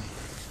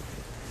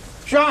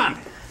 John!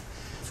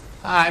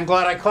 I'm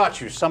glad I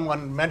caught you.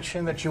 Someone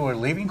mentioned that you were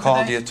leaving today?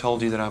 Called you,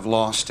 told you that I've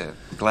lost it.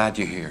 Glad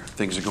you're here.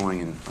 Things are going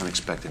in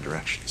unexpected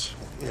directions.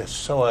 Yes,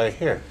 so I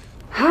hear.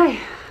 Hi.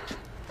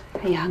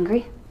 Are you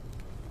hungry?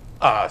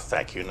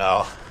 Thank you,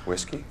 no.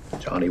 Whiskey?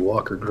 Johnny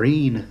Walker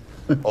Green.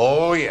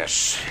 Oh,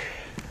 yes.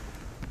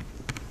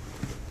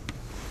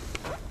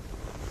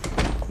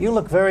 You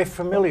look very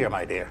familiar,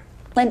 my dear.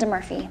 Linda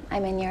Murphy.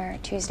 I'm in your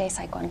Tuesday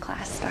Psych 1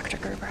 class, Dr.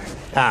 Gruber.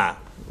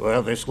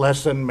 Well, this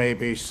lesson may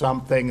be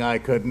something I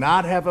could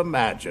not have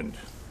imagined.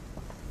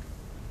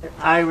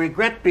 I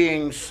regret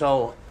being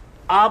so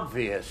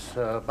obvious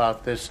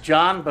about this,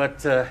 John,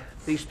 but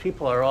these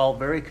people are all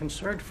very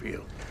concerned for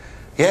you.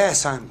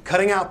 Yes, I'm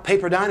cutting out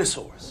paper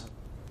dinosaurs.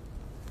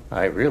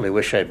 I really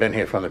wish I'd been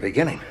here from the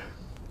beginning.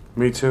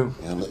 Me too.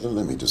 Yeah,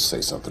 let me just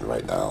say something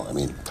right now. I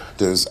mean,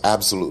 there's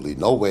absolutely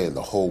no way in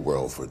the whole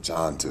world for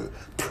John to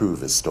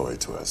prove his story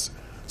to us.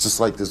 Just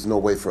like there's no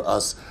way for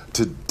us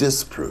to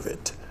disprove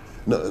it.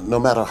 No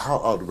matter how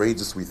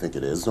outrageous we think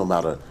it is, no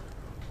matter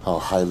how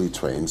highly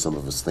trained some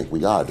of us think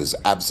we are, there's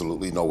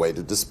absolutely no way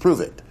to disprove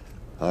it.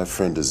 Our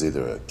friend is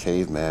either a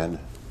caveman,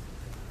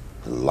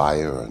 a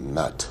liar, or a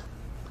nut.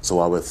 So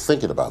while we're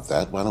thinking about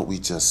that, why don't we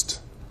just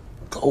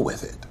go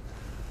with it?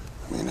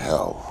 I mean,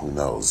 hell, who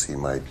knows? He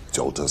might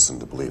jolt us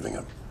into believing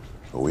him.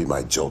 Or we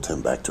might jolt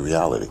him back to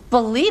reality.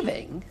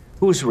 Believing?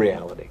 Whose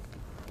reality?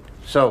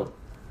 So,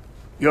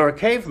 you're a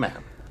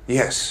caveman?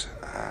 Yes.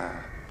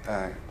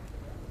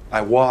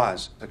 I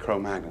was the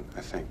Cro-Magnon,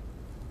 I think.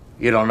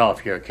 You don't know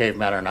if you're a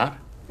caveman or not?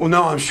 Well,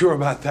 no, I'm sure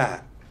about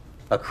that.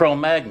 A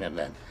Cro-Magnon,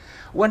 then.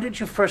 When did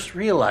you first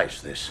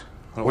realize this?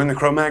 Well, when the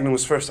Cro-Magnon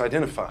was first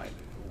identified.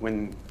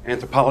 When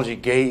anthropology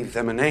gave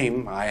them a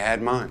name, I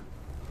had mine.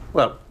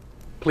 Well,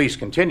 please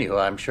continue.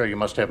 I'm sure you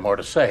must have more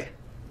to say.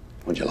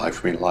 Would you like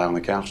for me to lie on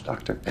the couch,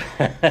 Doctor?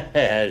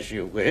 As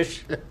you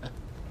wish.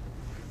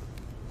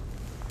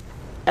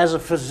 As a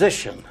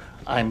physician,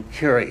 I'm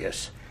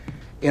curious.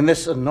 In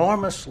this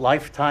enormous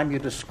lifetime you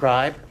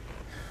describe,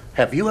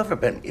 have you ever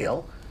been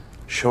ill?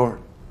 Sure,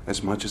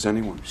 as much as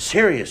anyone.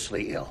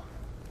 Seriously ill?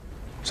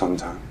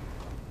 Sometime.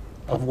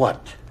 Of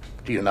what?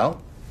 Do you know?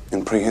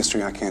 In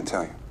prehistory, I can't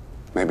tell you.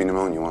 Maybe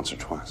pneumonia once or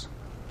twice.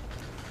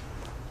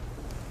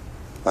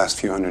 Last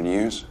few hundred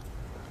years,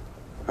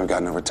 I've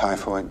gotten over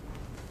typhoid,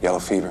 yellow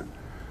fever,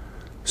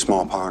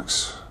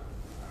 smallpox.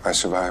 I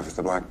survived with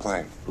the Black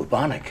Plague.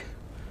 Bubonic?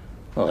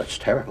 Well, that's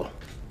terrible.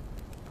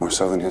 More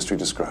so than history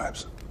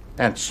describes.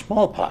 And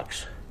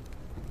smallpox.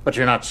 But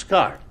you're not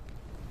scarred.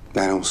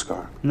 I don't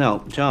scar.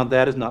 No, John,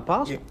 that is not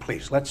possible. Yeah,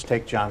 please, let's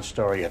take John's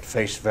story at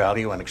face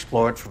value and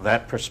explore it from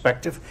that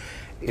perspective.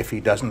 If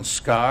he doesn't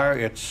scar,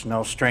 it's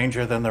no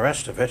stranger than the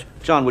rest of it.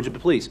 John, would you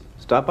please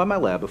stop by my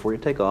lab before you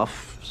take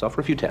off?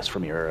 Suffer a few tests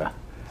from your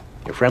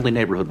friendly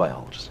neighborhood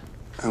biologist.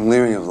 I'm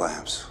leery of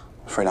labs.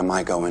 Afraid I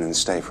might go in and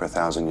stay for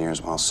 1,000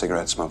 years while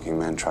cigarette-smoking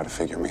men try to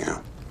figure me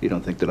out. You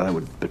don't think that I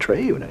would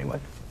betray you in any way?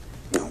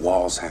 No,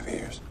 walls have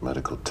ears.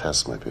 Medical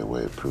tests might be a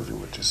way of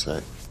proving what you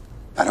say.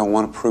 I don't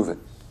want to prove it.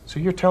 So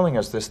you're telling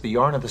us this, the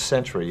yarn of the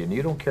century, and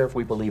you don't care if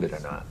we believe it or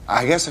not?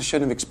 I guess I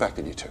shouldn't have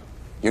expected you to.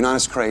 You're not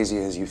as crazy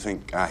as you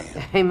think I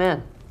am.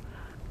 Amen.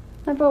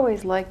 I've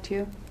always liked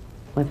you.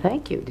 Well,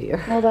 thank you,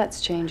 dear. Well,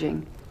 that's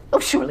changing. Oh,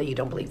 surely you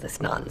don't believe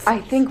this nonsense. I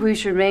think we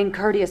should remain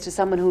courteous to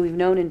someone who we've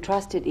known and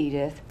trusted,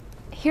 Edith.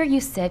 Here you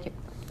sit.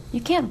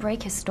 You can't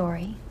break his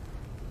story.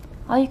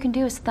 All you can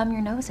do is thumb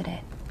your nose at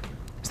it.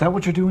 Is that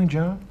what you're doing,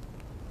 John?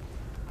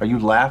 Are you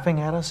laughing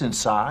at us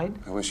inside?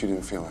 I wish you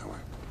didn't feel that way.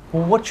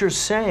 Well, what you're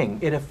saying,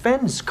 it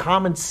offends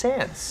common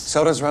sense.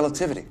 So does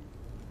relativity.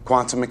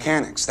 Quantum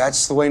mechanics.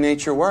 That's the way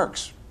nature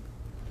works.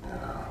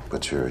 Yeah,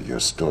 but your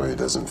story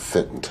doesn't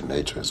fit into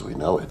nature as we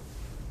know it.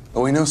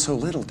 But we know so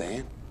little,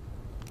 Dan.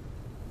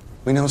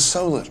 We know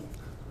so little.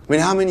 I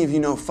mean, how many of you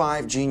know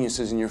 5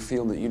 geniuses in your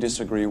field that you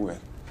disagree with?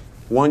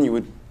 One you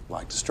would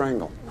like to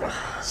strangle.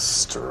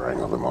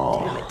 Strangle them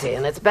all. Damn it,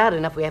 Dan. It's bad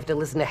enough we have to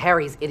listen to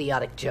Harry's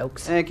idiotic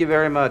jokes. Thank you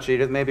very much,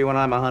 Edith. Maybe when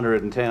I'm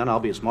 110, I'll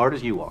be as smart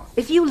as you are.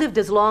 If you lived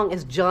as long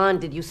as John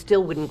did, you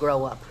still wouldn't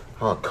grow up.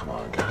 Oh, come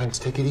on, guys.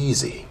 Take it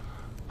easy.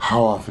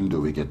 How often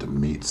do we get to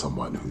meet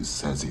someone who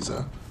says he's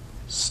a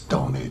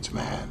Stone Age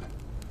man?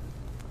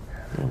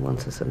 Yeah,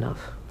 once is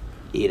enough.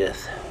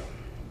 Edith.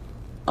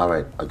 All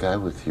right, a guy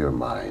with your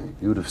mind,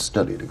 you would have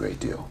studied a great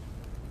deal.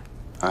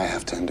 I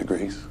have 10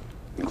 degrees,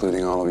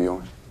 including all of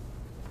yours.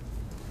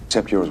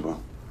 Except yours,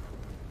 Will.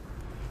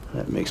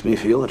 That makes me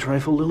feel a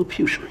trifle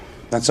Lilliputian.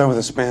 That's over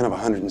the span of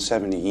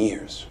 170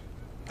 years.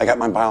 I got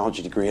my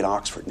biology degree at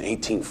Oxford in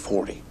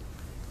 1840.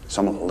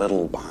 So I'm a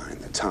little behind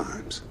the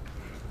times.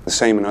 The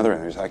same in other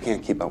areas. I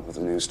can't keep up with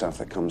the new stuff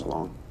that comes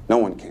along. No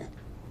one can.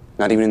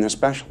 Not even in their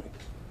specialty.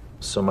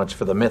 So much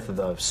for the myth of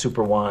the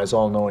super-wise,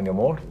 all-knowing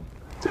immortal.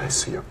 I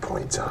see your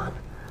point, John.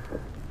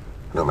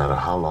 No matter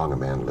how long a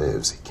man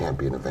lives, he can't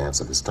be in advance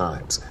of his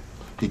times.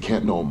 He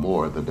can't know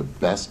more than the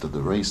best of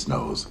the race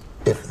knows,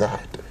 if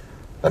that.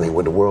 I mean,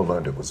 when the world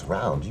learned it was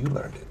round, you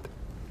learned it.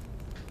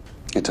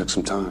 It took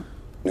some time.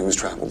 News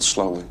traveled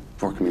slowly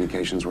before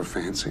communications were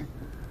fancy.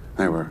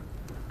 There were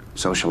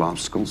social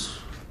obstacles,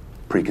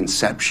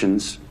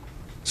 preconceptions,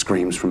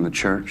 screams from the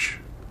church.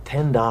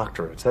 10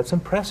 doctorates. That's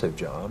impressive,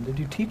 John. Did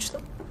you teach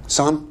them?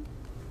 Some.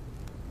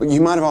 But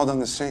you might have all done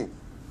the same.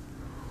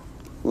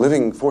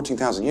 Living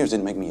 14,000 years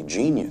didn't make me a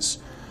genius.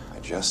 I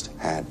just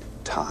had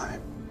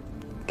time.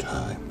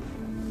 Time.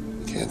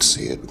 We can't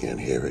see it, we can't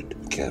hear it,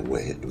 we can't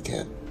weigh it, we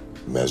can't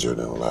measure it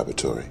in a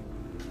laboratory.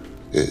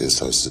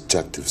 It's our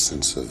subjective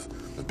sense of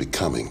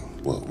becoming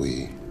what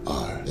we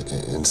are.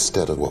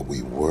 Instead of what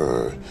we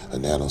were a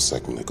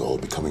nanosecond ago,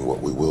 becoming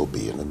what we will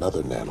be in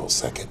another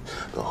nanosecond.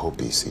 The whole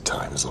BC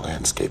time is a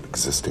landscape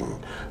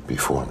existing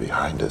before and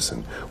behind us,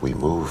 and we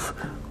move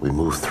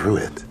through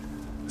it,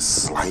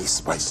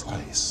 slice by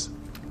slice.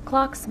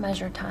 Clocks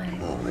measure time.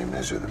 Oh, they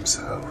measure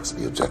themselves.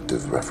 The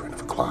objective referent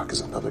of a clock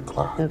is another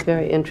clock.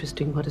 Very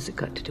interesting. What has it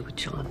got to do with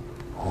John?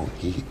 Oh,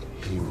 he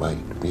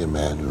might be a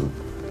man who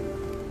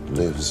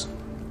lives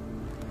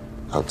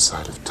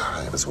outside of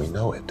time as we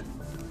know it.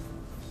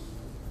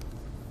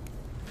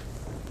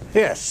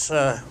 Yes,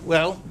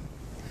 well,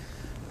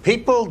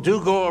 people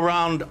do go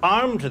around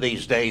armed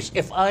these days.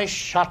 If I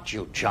shot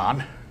you,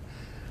 John,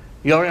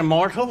 you're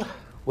immortal?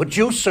 Would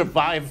you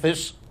survive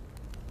this?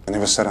 I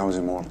never said I was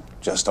immortal,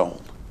 just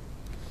old.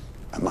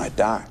 I might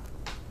die.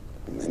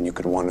 And then you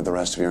could wonder the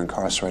rest of your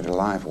incarcerated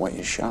life what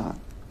you shot.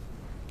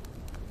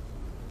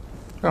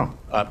 Oh,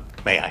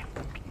 may I?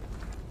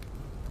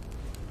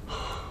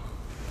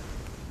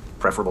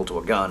 Preferable to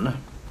a gun.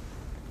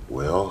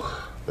 Well,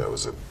 that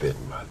was a bit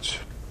much.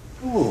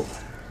 Ooh.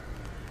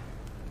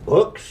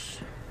 Books?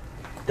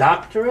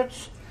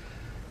 Doctorates?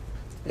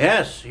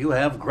 Yes, you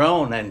have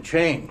grown and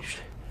changed.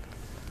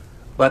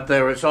 But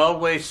there is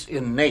always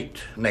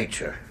innate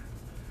nature.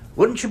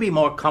 Wouldn't you be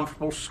more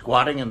comfortable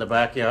squatting in the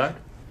backyard?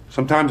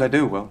 Sometimes I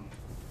do, Will.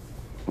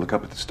 Look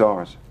up at the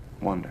stars,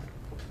 wonder.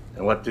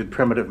 And what did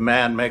primitive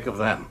man make of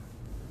them?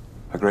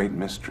 A great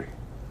mystery.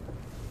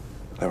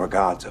 There were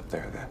gods up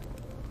there then.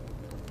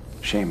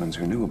 Shamans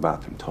who knew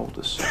about them told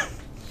us so.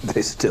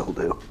 They still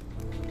do.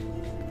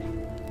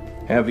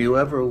 Have you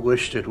ever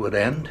wished it would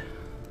end?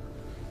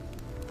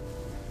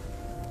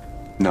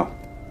 No.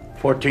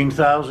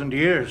 14,000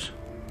 years.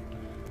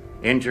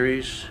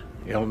 Injuries,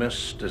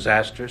 illness,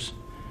 disasters.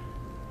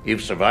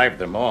 You've survived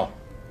them all.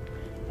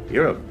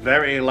 You're a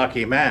very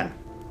lucky man.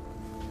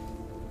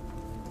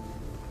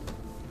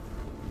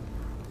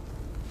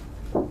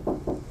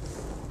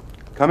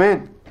 Come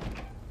in.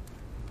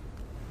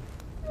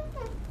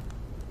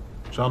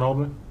 John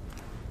Oldman?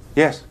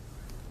 Yes.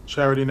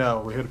 Charity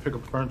now. We're here to pick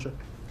up the furniture.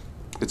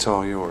 It's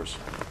all yours.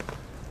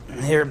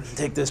 Here,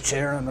 take this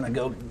chair. I'm gonna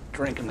go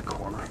drink in the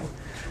corner.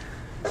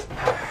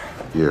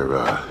 You're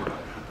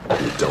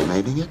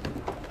donating it?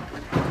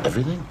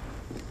 Everything?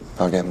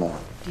 I'll get more.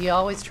 Do you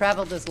always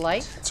travel this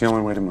light? It's the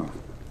only way to move.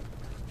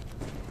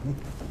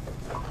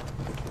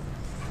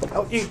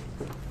 Oh,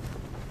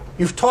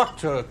 you've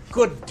talked a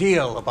good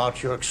deal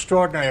about your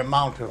extraordinary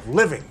amount of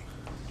living.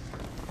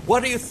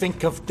 What do you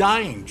think of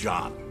dying,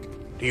 John?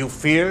 Do you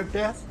fear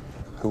death?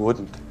 Who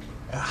wouldn't?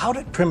 How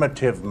did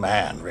primitive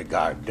man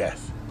regard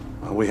death?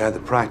 Well, we had the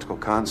practical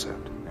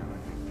concept.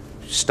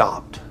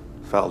 Stopped,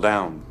 fell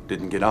down,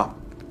 didn't get up.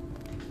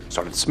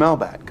 Started to smell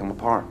bad, come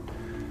apart.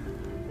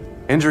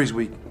 Injuries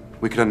we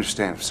could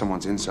understand if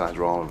someone's insides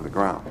were all over the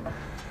ground.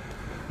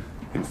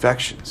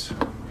 Infections,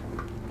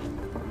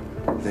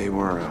 they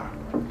were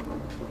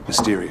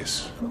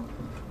mysterious.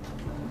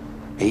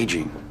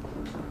 Aging,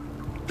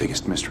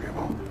 biggest mystery of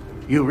all.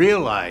 You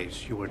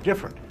realize you were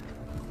different.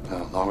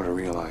 Longer to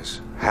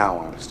realize how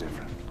I was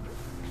different.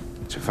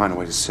 To find a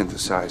way to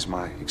synthesize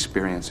my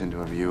experience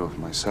into a view of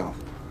myself.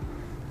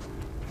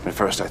 At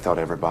first I thought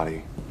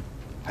everybody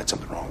had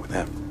something wrong with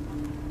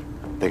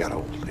them. They got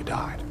old, they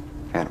died.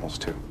 Animals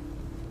too.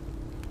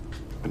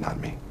 But not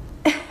me.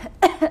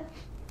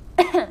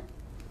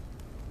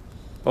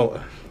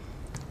 Oh,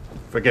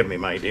 forgive me,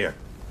 my dear.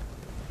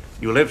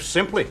 You live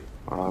simply.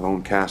 Well, I've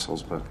owned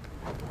castles, but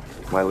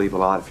why leave a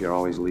lot if you're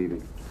always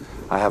leaving?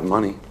 I have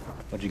money.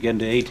 What'd you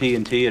get into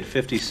AT&T at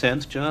 50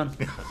 cents, John?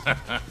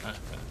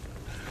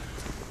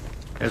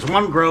 As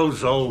one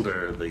grows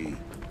older, the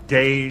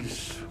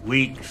days,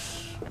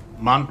 weeks,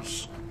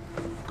 months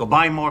go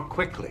by more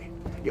quickly.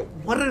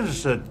 What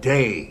does a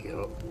day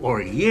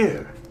or a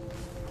year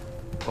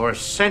or a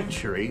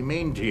century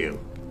mean to you?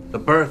 The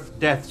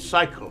birth-death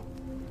cycle.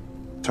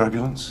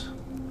 Turbulence.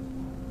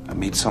 I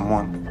meet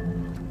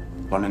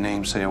someone, learn a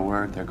name, say a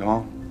word, they're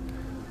gone.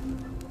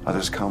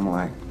 Others come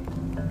like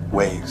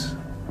waves,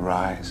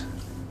 rise,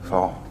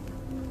 fall.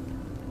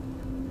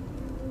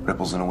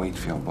 Ripples in a wheat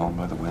field blown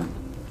by the wind.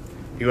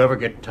 You ever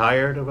get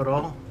tired of it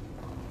all?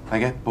 I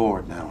get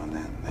bored now and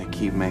then. They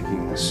keep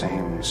making the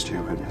same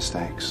stupid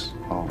mistakes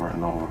over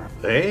and over.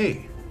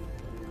 Hey.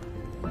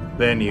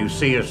 Then you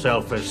see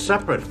yourself as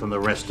separate from the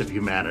rest of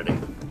humanity.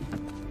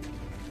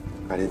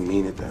 I didn't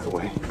mean it that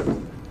way.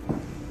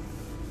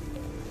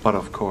 But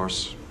of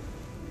course,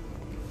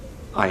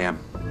 I am.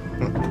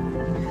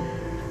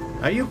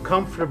 Are you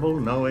comfortable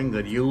knowing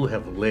that you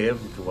have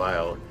lived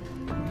while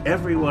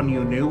everyone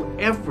you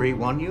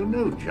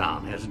knew,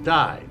 John, has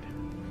died?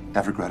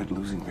 I've regretted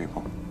losing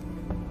people.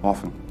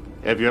 Often.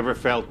 Have you ever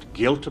felt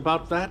guilt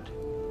about that?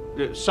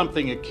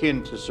 Something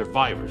akin to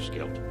survivor's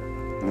guilt.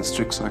 In a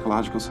strict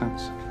psychological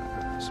sense?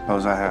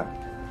 Suppose I have.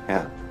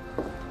 Yeah.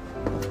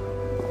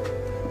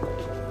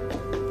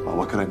 Well,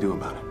 what can I do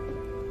about it?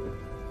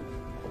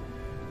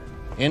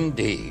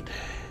 Indeed.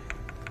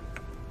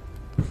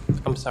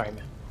 I'm sorry,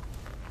 man.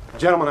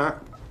 Gentlemen,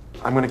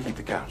 I'm going to keep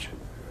the couch.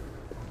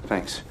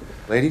 Thanks.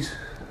 Ladies,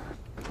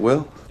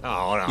 Will?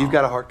 Oh, no. You've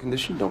got a heart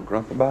condition. Don't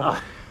grump about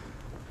it.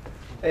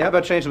 Hey, how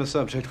about changing the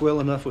subject? Will,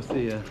 enough with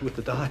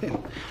the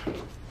dying.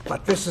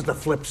 But this is the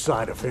flip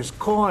side of his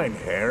coin,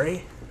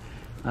 Harry.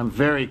 I'm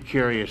very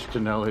curious to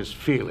know his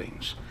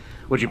feelings.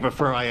 Would you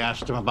prefer I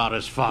asked him about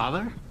his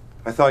father?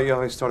 I thought you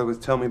always started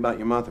with tell me about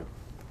your mother.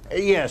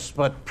 Yes,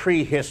 but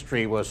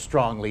prehistory was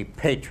strongly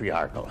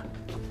patriarchal.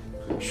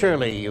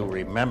 Surely you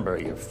remember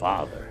your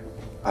father.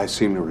 I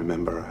seem to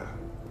remember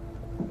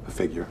a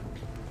figure.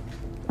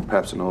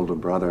 Perhaps an older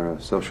brother,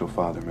 a social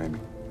father, maybe.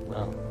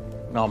 Well,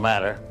 no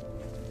matter.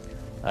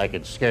 I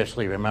could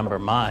scarcely remember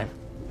mine.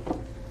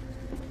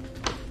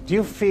 Do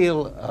you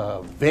feel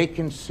a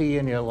vacancy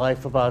in your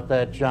life about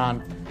that,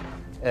 John?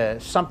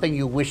 Something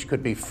you wish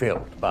could be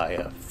filled by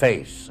a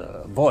face,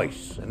 a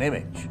voice, an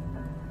image?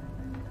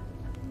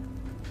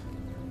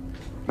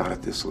 Not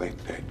at this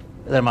late date.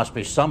 There must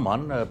be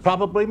someone,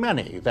 probably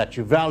many, that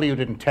you valued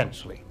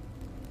intensely,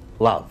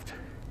 loved.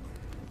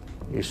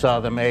 You saw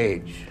them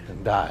age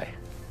and die.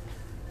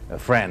 A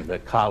friend, a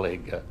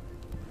colleague, a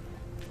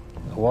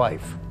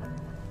wife.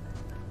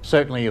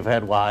 Certainly you've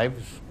had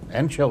wives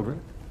and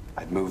children.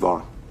 I'd move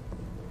on.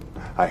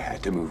 I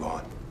had to move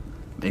on.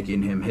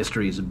 Making him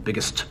history's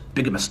biggest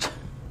bigamist.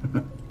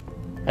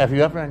 Have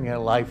you ever in your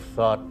life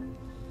thought,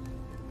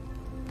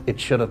 it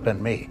should have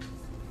been me?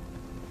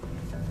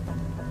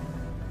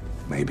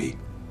 Maybe.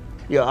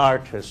 Your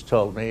art has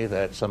told me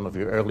that some of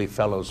your early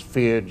fellows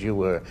feared you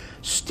were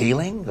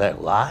stealing their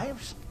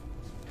lives.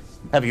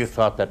 Have you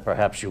thought that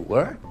perhaps you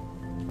were?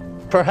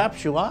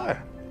 Perhaps you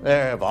are.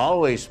 There have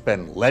always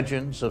been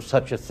legends of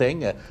such a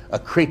thing, a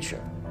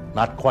creature,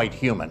 not quite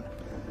human,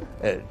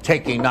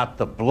 taking not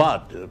the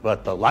blood,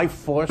 but the life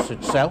force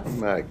itself.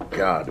 My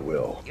God,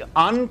 Will.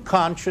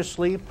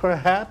 Unconsciously,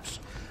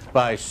 perhaps,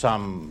 by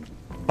some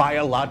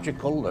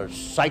biological or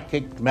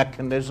psychic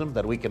mechanism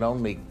that we can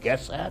only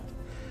guess at.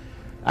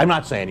 I'm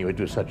not saying you would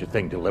do such a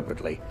thing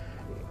deliberately.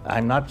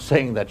 I'm not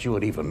saying that you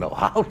would even know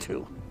how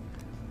to.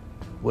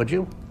 Would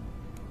you?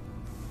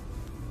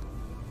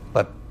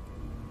 But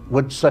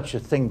would such a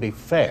thing be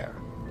fair?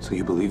 So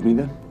you believe me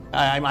then?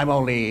 I'm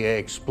only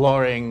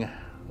exploring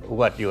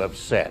what you have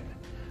said.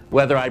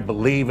 Whether I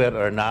believe it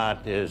or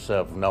not is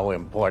of no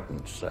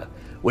importance.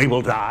 We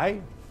will die.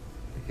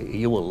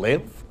 You will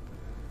live.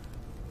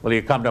 Will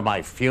you come to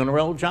my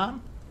funeral,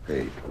 John?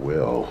 Hey,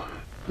 Will.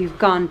 You've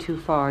gone too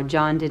far.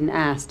 John didn't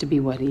ask to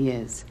be what he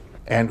is.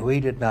 And we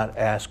did not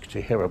ask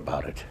to hear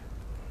about it.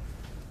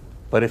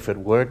 But if it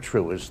were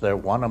true, is there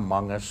one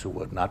among us who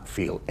would not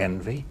feel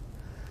envy?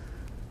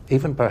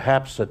 Even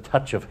perhaps a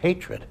touch of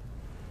hatred?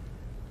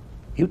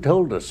 You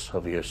told us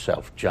of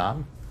yourself,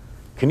 John.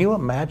 Can you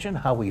imagine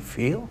how we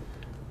feel?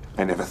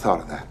 I never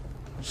thought of that.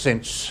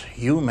 Since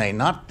you may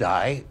not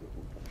die,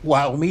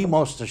 while me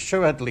most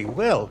assuredly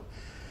will,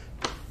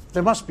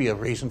 there must be a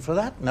reason for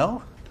that,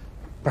 no?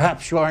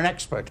 Perhaps you are an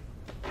expert.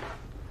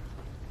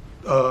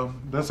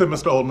 That's it,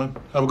 Mr. Oldman.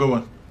 Have a good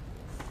one.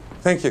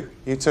 Thank you.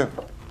 You too.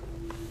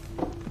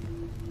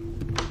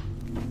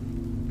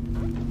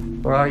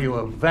 Or are you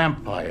a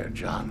vampire,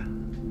 John?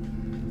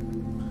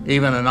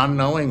 Even an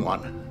unknowing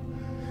one?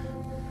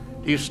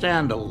 Do you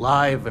stand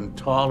alive and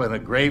tall in a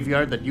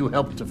graveyard that you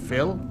helped to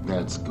fill?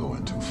 That's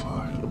going too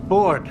far.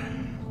 Bored,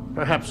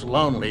 perhaps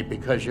lonely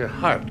because your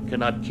heart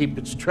cannot keep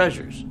its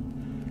treasures.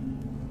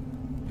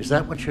 Is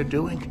that what you're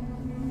doing?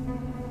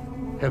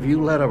 Have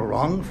you led a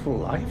wrongful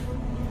life?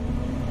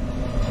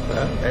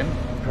 Well, then,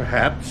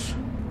 perhaps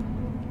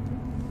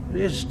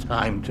it is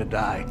time to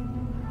die.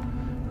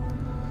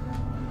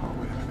 Oh,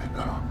 wait a minute.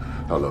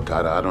 Now, look,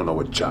 I don't know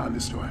what John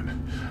is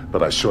doing,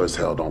 but I sure as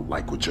hell don't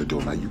like what you're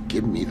doing. Now, you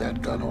give me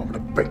that gun or I'm gonna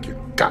break your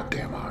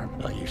goddamn arm.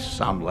 Well, you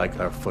sound like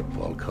our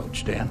football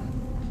coach, Dan.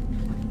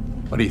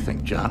 What do you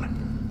think,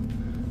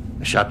 John?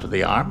 A shot to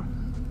the arm?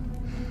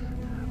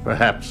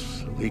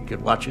 Perhaps we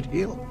could watch it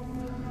heal.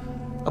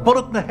 A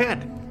bullet in the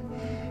head.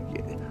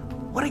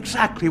 What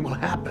exactly will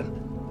happen?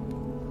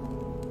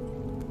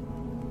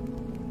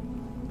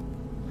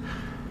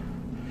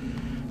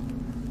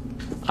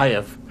 I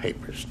have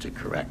papers to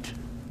correct.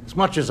 As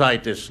much as I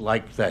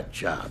dislike that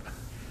job,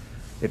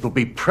 it will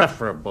be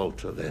preferable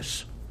to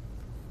this.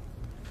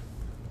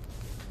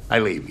 I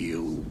leave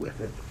you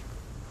with it.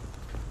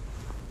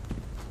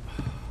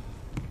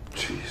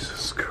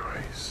 Jesus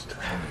Christ.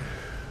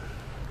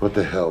 What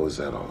the hell was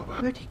that all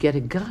about? Where'd you get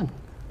a gun?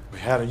 We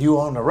had you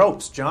on the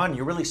ropes, John.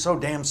 You're really so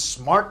damn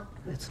smart.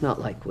 It's not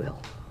like Will.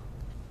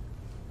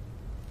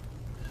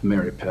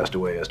 Mary passed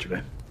away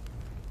yesterday.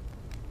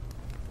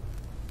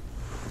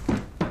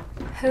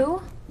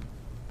 Who?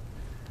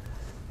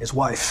 His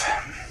wife.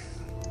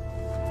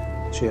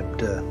 She had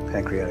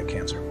pancreatic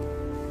cancer.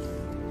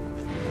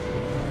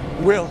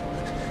 Will.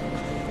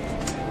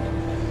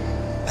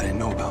 I didn't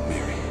know about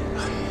Mary.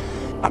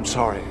 I'm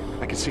sorry.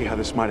 I can see how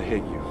this might have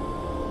hit you.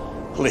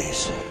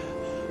 Please,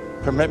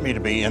 permit me to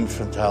be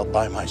infantile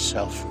by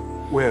myself.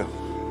 Will,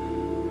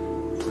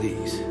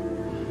 please.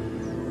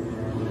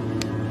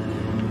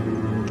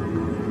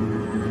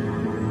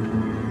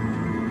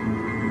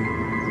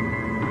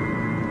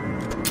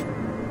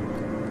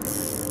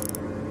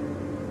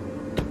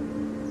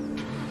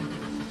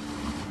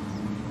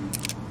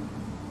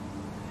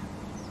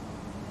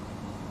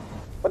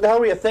 What the hell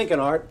were you thinking,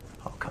 Art?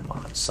 Oh, come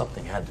on.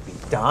 Something had to be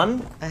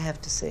done. I have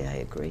to say I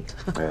agree.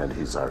 And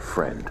he's our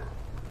friend.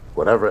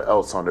 Whatever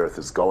else on earth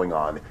is going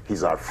on,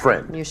 he's our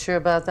friend. You sure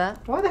about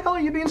that? Why the hell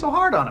are you being so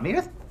hard on him,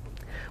 Edith?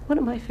 One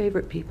of my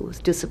favorite people has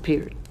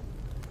disappeared.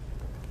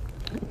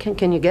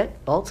 Can you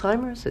get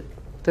Alzheimer's at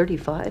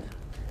 35?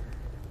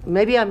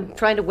 Maybe I'm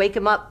trying to wake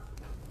him up.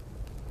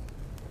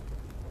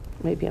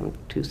 Maybe I'm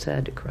too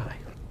sad to cry.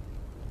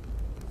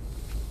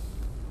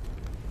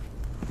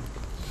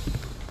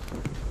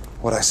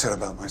 What I said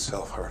about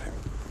myself hurt him.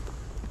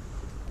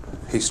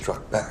 He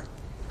struck back.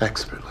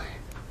 Expertly.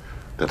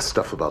 That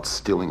stuff about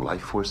stealing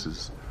life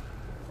forces.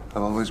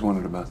 I've always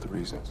wondered about the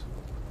reasons.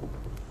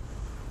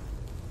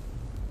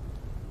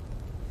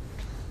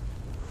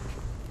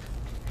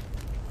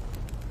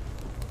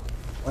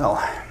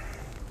 Well,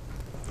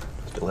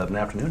 still have an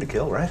afternoon to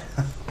kill, right?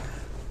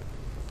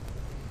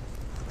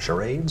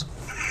 Charades?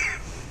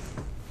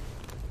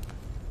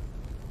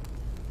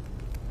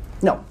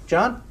 No,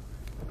 John,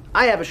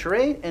 I have a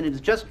charade, and it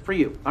is just for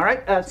you, all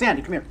right?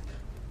 Sandy, come here.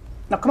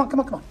 No, come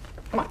on.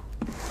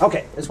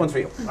 Okay, this one's for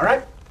you, all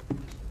right?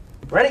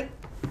 Ready?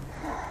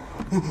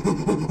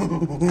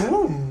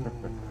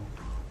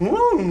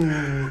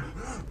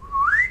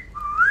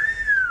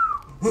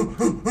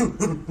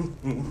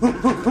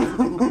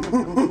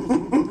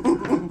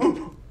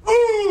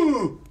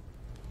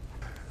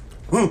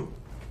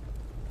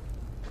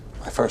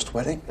 My first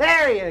wedding?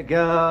 There you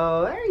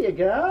go.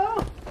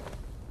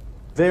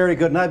 Very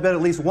good, and I bet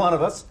at least one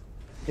of us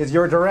is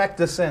your direct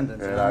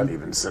descendant. And I'd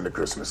even send a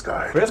Christmas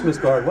card. Christmas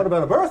card? What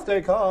about a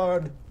birthday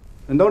card?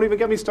 And don't even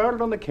get me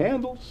started on the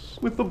candles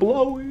with the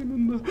blowing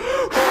and the...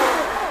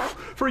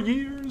 for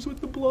years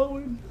with the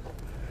blowing.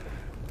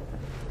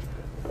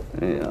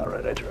 Yeah, all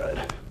right, I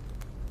tried.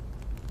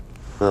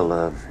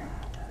 Well,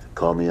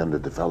 call me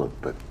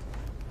underdeveloped, but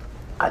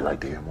I'd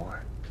like to hear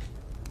more.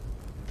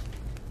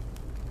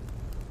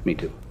 Me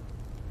too.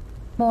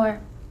 More.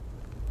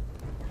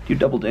 You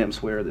double damn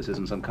swear this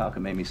isn't some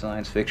cockamamie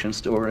science fiction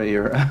story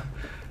you're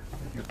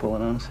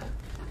pulling on us?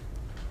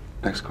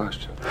 Next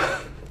question.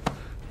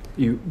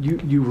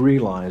 You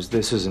realize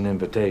this is an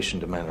invitation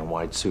to men in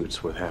white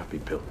suits with happy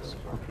pills.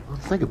 Well,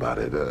 think about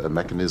it. A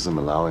mechanism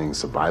allowing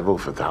survival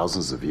for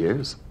thousands of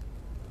years.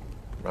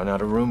 Run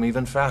out of room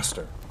even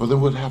faster. Well,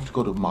 then we'd have to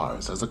go to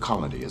Mars as a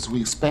colony, as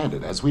we expand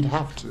it, as we'd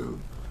have to.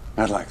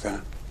 I'd like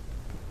that.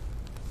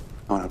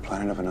 On a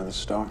planet of another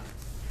star.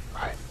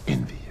 I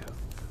envy you.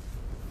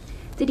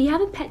 Did he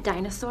have a pet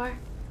dinosaur?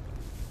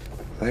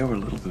 They were a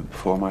little bit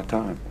before my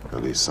time.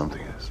 At least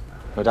something is.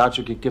 No doubt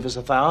you could give us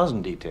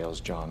 1,000 details,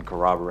 John,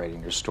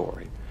 corroborating your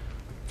story.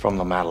 From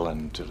the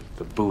Madeline to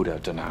the Buddha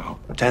to now.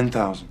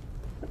 10,000.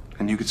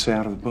 And you could say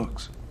out of the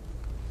books.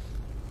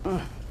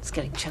 It's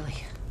getting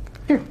chilly.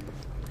 Here,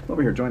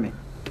 over here, join me.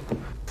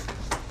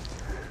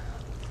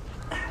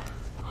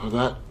 Well,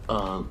 that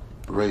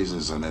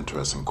raises an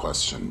interesting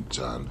question,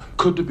 John.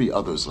 Could there be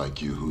others like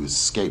you who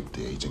escaped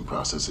the aging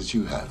process as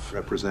you have?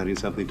 Representing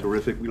something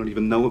terrific we don't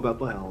even know about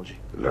biology.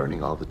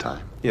 Learning all the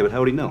time. Yeah, but how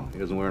would he know? He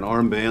doesn't wear an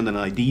armband, an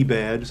ID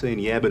badge saying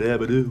yabba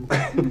dabba doo.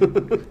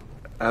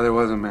 There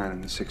was a man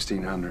in the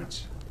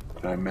 1600s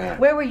that I met.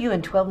 Where were you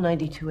in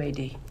 1292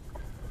 AD?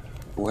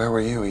 Where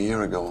were you a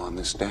year ago on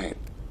this date?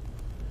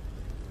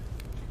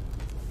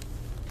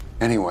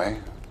 Anyway,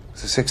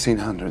 the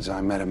 1600s, I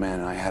met a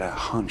man and I had a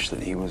hunch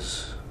that he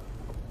was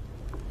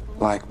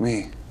like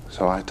me,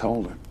 so I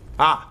told him.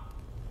 Ah,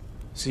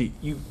 see,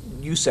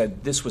 you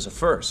said this was a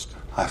first.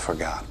 I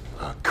forgot.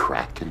 A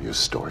crack in your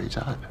story,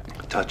 John?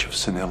 A touch of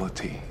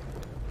senility.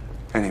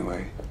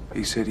 Anyway,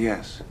 he said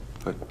yes,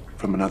 but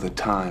from another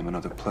time,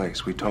 another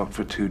place. We talked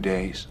for 2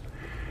 days.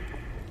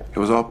 It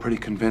was all pretty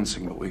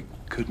convincing, but we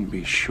couldn't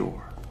be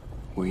sure.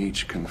 We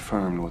each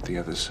confirmed what the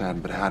other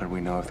said, but how did we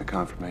know if the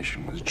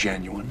confirmation was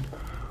genuine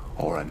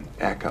or an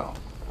echo?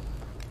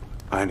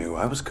 I knew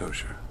I was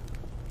kosher.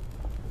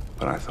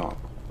 But I thought,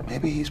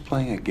 maybe he's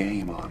playing a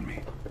game on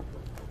me.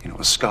 You know,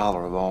 a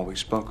scholar of all we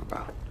spoke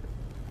about.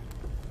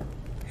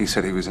 He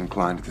said he was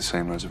inclined to the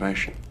same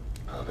reservation.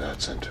 Oh,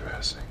 that's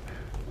interesting.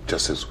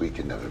 Just as we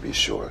can never be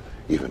sure,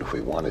 even if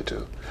we wanted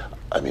to.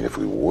 I mean, if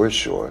we were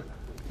sure,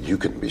 you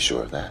couldn't be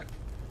sure of that.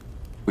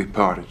 We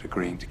parted,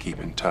 agreeing to keep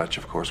in touch.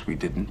 Of course, we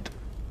didn't.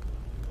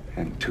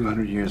 And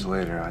 200 years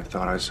later, I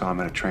thought I saw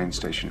him at a train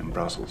station in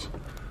Brussels.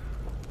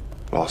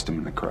 Lost him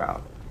in the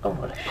crowd. Oh,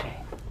 what a shame.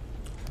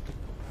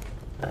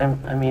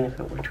 I mean, if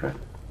it were true.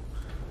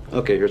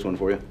 Okay, here's one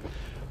for you.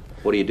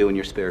 What do you do in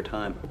your spare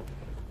time?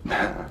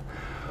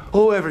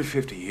 Every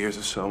 50 years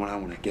or so, when I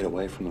want to get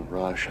away from the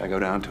rush, I go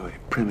down to a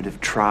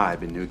primitive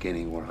tribe in New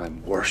Guinea where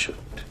I'm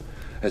worshipped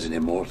as an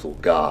immortal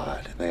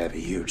god. And they have a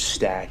huge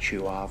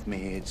statue of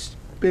me. It's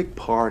a big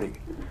party.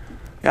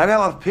 Yeah, I've got a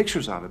lot of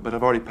pictures of it, but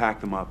I've already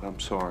packed them up. I'm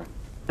sorry.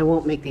 I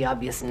won't make the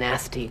obvious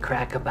nasty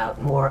crack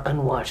about more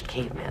unwashed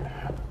cavemen.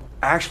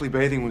 Actually,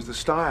 bathing was the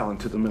style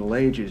into the Middle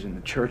Ages, and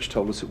the church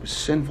told us it was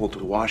sinful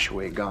to wash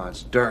away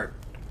God's dirt.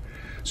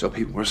 So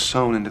people were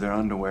sewn into their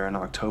underwear in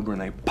October, and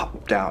they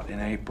popped out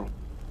in April.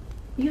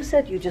 You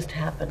said you just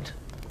happened.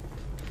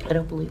 I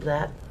don't believe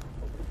that.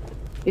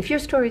 If your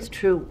story's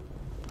true,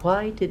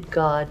 why did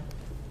God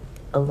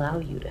allow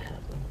you to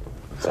have them?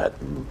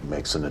 That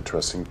makes an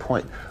interesting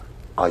point.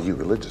 Are you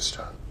religious,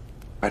 John?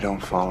 I don't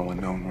follow a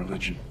known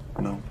religion,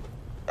 no.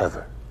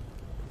 Ever?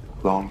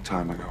 Long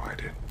time ago I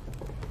did.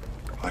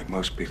 Like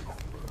most people.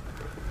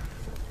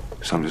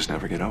 Some just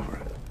never get over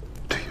it.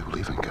 Do you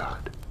believe in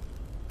God?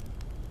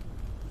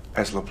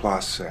 As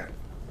Laplace said,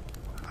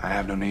 I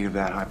have no need of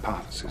that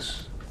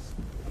hypothesis.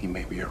 He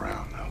may be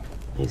around, though.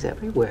 He's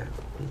everywhere.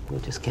 We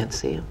just can't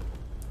see him.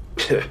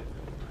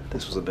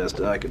 This was the best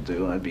I could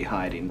do. I'd be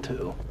hiding,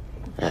 too.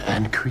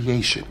 And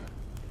creation.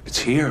 It's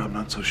here. I'm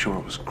not so sure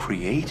it was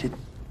created.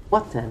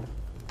 What then?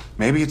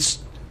 Maybe it's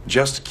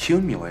just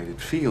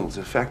accumulated fields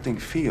affecting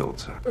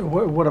fields.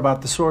 What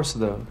about the source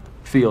of the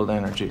field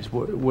energies?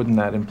 Wouldn't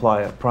that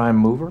imply a prime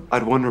mover?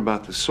 I'd wonder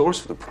about the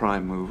source of the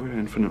prime mover,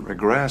 infinite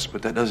regress,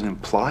 but that doesn't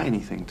imply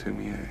anything to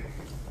me.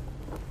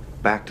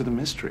 Back to the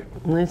mystery.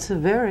 It's a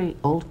very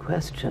old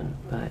question,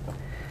 but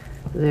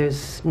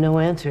there's no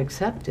answer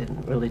except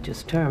in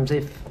religious terms.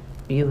 If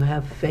you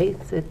have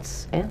faith,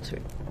 it's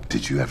answered.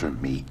 Did you ever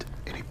meet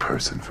any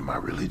person from our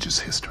religious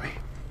history?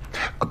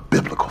 A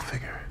biblical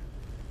figure?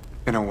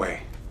 In a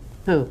way.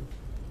 Who?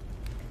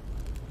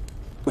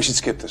 We should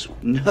skip this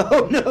one.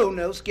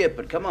 No, skip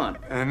it. Come on.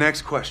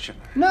 Next question.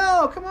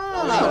 No, come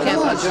on.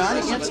 Come on, John.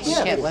 You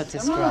can't let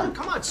this drop.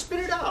 Come on,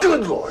 spit it out.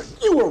 Good Lord,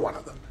 you were one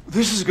of them.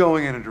 This is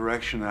going in a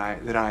direction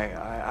that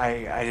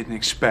I didn't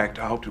expect.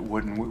 I hoped it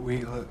wouldn't.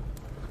 We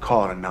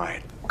call it a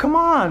night. Come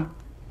on.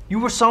 You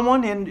were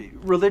someone in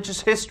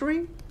religious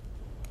history?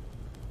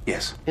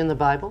 Yes. In the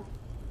Bible?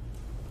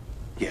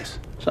 Yes.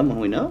 Someone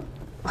we know?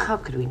 How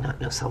could we not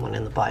know someone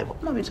in the Bible?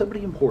 I mean,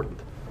 somebody important.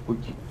 Well,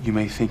 you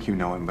may think you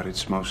know him, but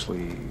it's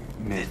mostly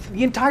myth.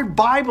 The entire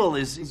Bible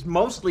is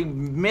mostly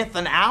myth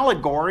and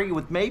allegory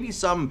with maybe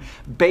some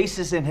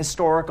basis in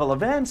historical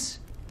events.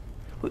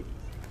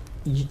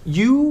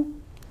 You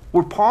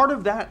were part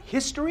of that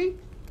history?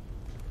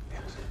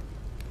 Yes.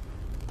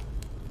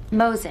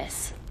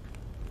 Moses.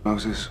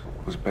 Moses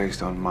was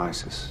based on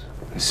Mysis,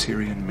 a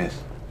Syrian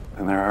myth.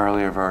 And their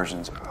earlier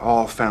versions,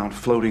 all found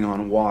floating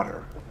on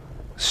water.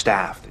 A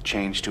staff that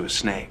changed to a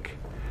snake.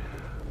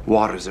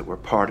 Waters that were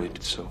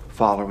parted so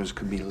followers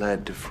could be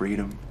led to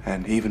freedom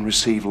and even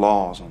receive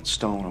laws on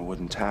stone or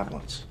wooden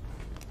tablets.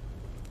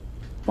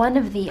 One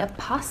of the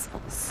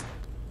apostles.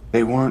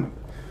 They weren't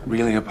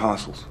really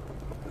apostles.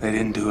 They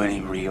didn't do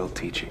any real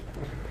teaching.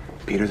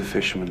 Peter the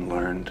fisherman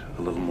learned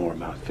a little more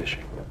about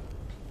fishing.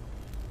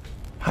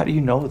 How do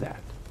you know that?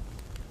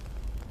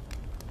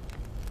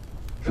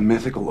 The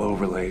mythical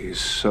overlay is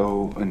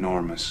so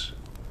enormous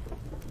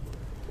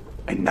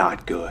and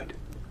not good.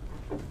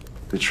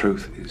 The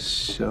truth is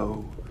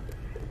so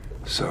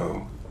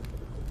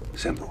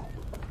simple.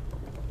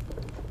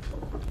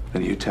 The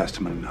New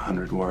Testament in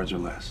 100 words or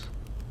less.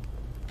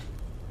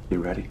 You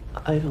ready?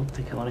 I don't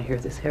think I want to hear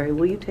this, Harry.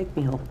 Will you take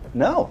me home?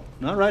 No,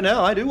 not right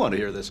now. I do want to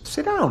hear this.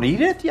 Sit down,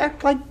 Edith. You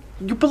act like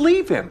you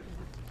believe him.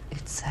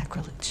 It's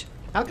sacrilege.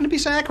 How can it be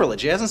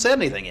sacrilege? He hasn't said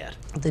anything yet.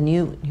 The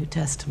New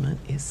Testament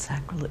is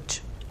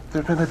sacrilege.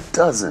 There have been a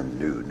dozen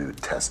New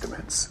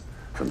Testaments.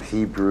 From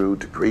Hebrew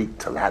to Greek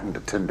to Latin to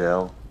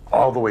Tyndale,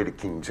 all the way to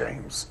King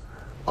James.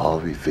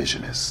 All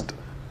revisionist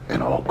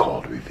and all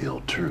called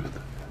revealed truth.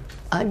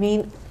 I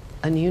mean,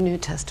 a New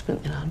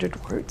Testament in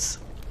 100 words.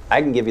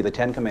 I can give you the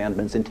 10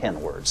 Commandments in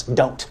 10 words.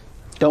 Don't.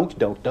 Don't.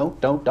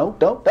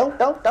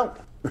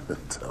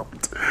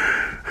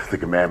 The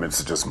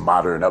commandments are just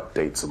modern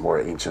updates of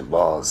more ancient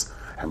laws.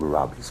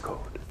 Hammurabi's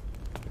code.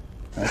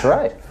 That's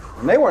right.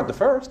 And they weren't the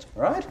first,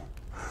 right?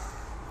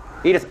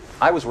 Edith,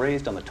 I was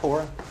raised on the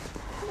Torah,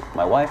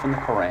 my wife in the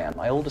Quran.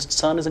 My oldest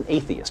son is an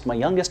atheist. My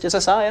youngest is a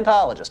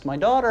Scientologist. My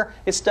daughter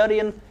is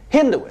studying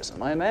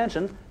Hinduism. I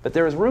imagine that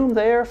there is room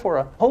there for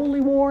a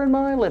holy war in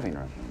my living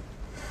room.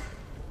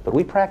 But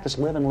we practice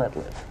live and let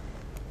live.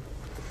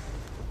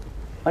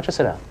 Why don't you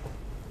sit down?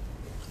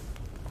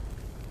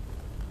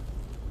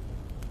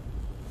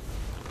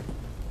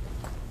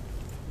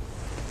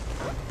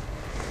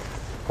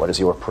 What is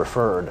your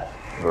preferred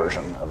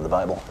version of the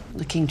Bible?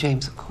 The King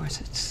James, of course.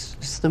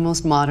 It's the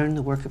most modern,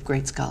 the work of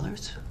great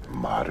scholars.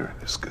 Modern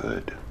is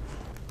good.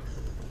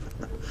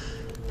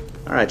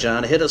 All right,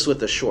 John, hit us with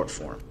the short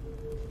form.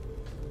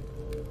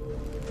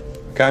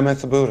 Guy met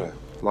the Buddha,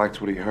 liked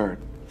what he heard,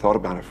 thought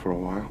about it for a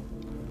while.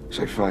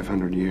 Say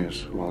 500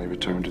 years while he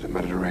returned to the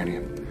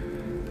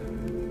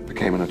Mediterranean.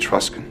 Became an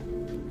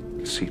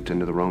Etruscan, seeped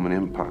into the Roman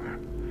Empire.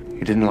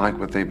 He didn't like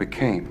what they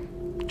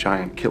became, a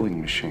giant killing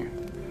machine.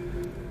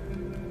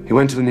 He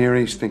went to the Near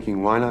East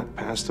thinking, why not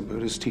pass the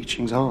Buddha's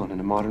teachings on in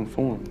a modern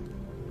form?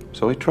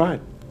 So he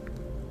tried.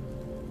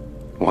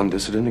 One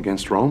dissident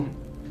against Rome.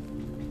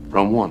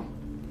 Rome won.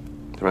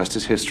 The rest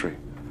is history.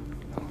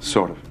 Well,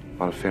 sort of. A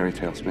lot of fairy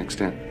tales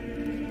mixed in.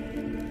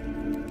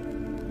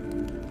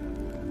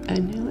 I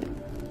knew it.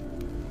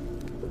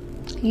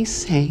 He's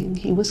saying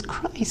he was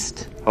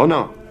Christ. Oh,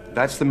 no.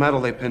 That's the medal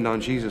they pinned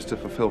on Jesus to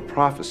fulfill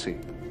prophecy.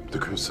 The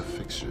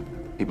crucifixion.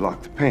 He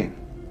blocked the pain,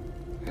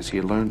 as he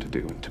had learned to do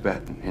in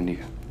Tibet and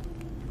India.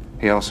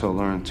 He also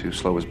learned to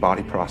slow his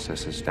body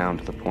processes down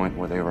to the point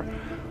where they were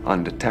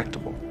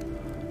undetectable.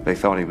 They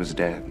thought he was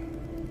dead.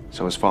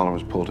 So his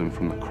followers pulled him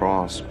from the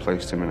cross,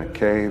 placed him in a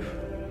cave.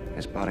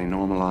 His body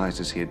normalized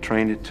as he had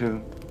trained it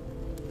to.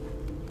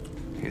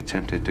 He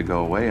attempted to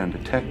go away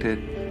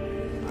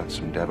undetected, but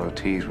some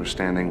devotees were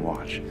standing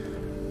watch.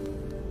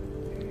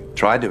 He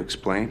tried to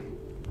explain.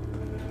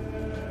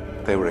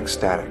 They were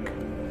ecstatic.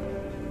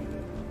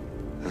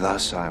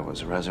 Thus I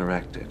was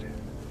resurrected,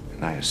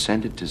 and I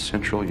ascended to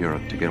Central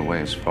Europe to get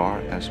away as far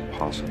as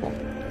possible.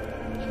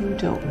 You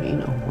don't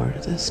mean a word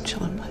of this,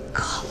 John. My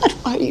God,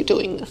 why are you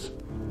doing this?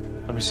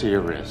 Let me see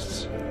your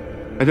wrists.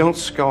 I don't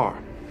scar.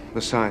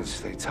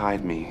 Besides, they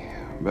tied me.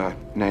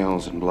 But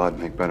nails and blood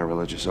make better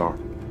religious art.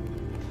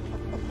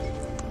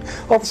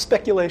 All the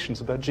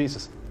speculations about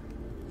Jesus.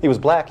 He was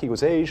black, he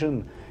was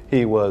Asian,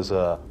 he was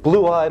a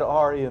blue-eyed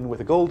Aryan with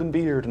a golden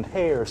beard and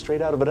hair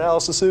straight out of Vidal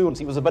Sassoon's.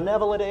 He was a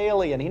benevolent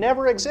alien. He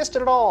never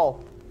existed at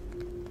all.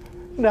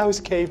 Now he's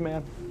a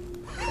caveman.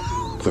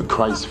 The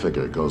Christ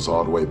figure goes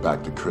all the way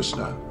back to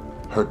Krishna.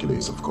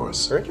 Hercules, of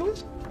course.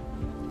 Hercules?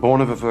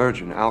 Born of a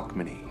virgin,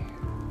 Alcmene.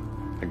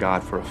 A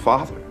god for a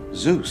father,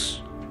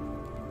 Zeus.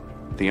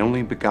 The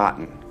only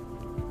begotten.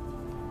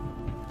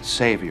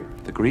 Savior,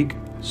 the Greek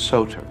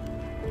Soter.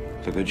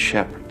 The good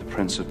shepherd, the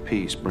Prince of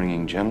Peace,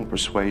 bringing gentle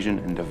persuasion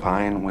and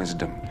divine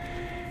wisdom.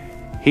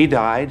 He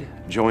died,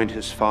 joined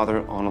his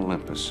father on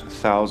Olympus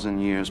 1,000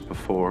 years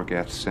before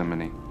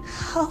Gethsemane.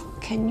 How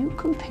can you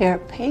compare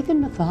pagan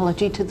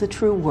mythology to the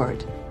true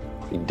word?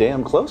 Pretty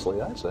damn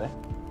closely, I'd say.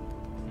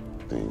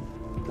 The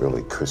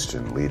early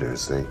Christian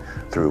leaders, they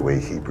threw away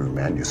Hebrew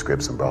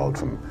manuscripts and borrowed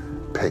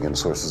from pagan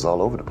sources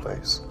all over the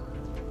place.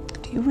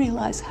 Do you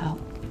realize how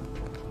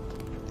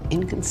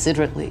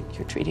inconsiderately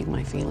you're treating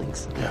my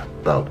feelings? Yeah,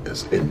 about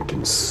as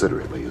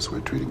inconsiderately as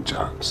we're treating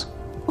John's.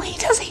 Well, he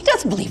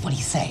doesn't believe what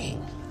he's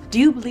saying. Do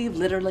you believe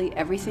literally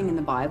everything in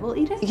the Bible,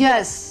 Edith?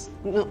 Yes.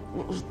 No,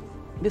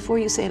 before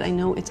you say it, I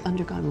know it's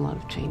undergone a lot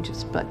of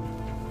changes, but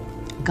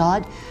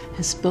God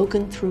has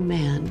spoken through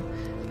man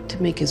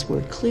to make his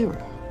word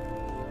clearer.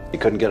 He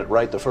couldn't get it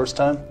right the first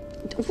time?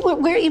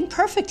 We're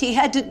imperfect. He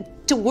had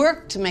to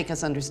work to make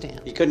us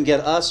understand. He couldn't get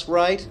us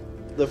right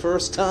the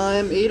first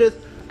time,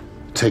 Edith?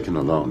 Taken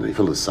alone, the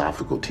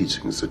philosophical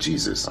teachings of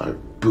Jesus are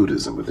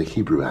Buddhism with a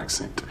Hebrew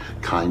accent.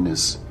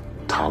 Kindness,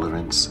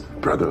 tolerance,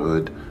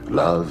 brotherhood,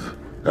 love,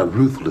 a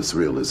ruthless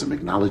realism,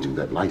 acknowledging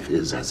that life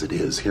is as it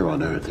is, here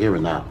on earth, here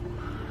and now.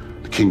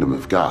 The kingdom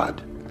of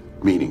God,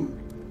 meaning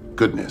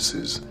goodness,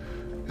 is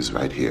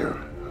right here,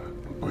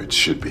 where it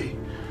should be.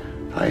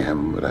 I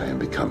am what I am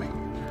becoming.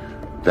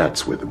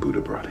 That's where the Buddha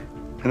brought it.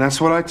 And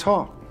that's what I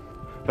taught.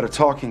 But a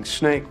talking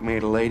snake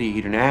made a lady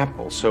eat an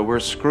apple, so we're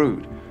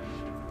screwed.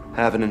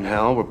 Heaven and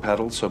hell were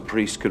peddled so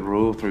priests could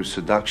rule through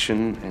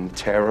seduction and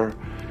terror,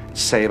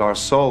 save our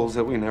souls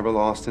that we never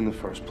lost in the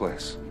first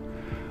place.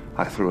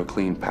 I threw a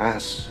clean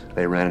pass.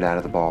 They ran it out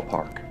of the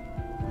ballpark.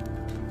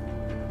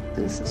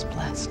 This is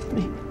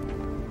blasphemy.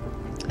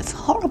 It's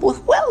horrible.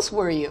 Who else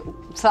were you?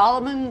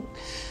 Solomon?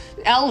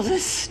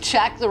 Elvis?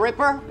 Jack the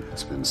Ripper?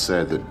 It's been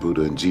said that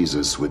Buddha and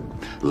Jesus would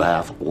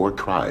laugh or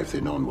cry if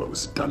they'd known what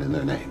was done in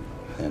their name.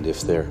 And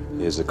if there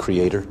is a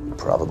creator,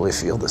 probably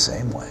feel the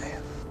same way.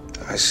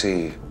 I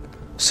see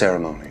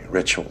ceremony,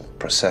 ritual,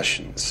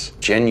 processions,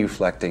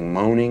 genuflecting,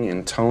 moaning,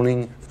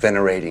 intoning,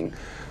 venerating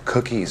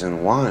cookies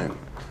and wine.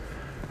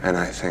 And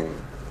I think,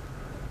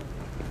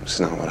 it's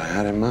not what I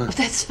had in mind. But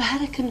that's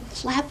Vatican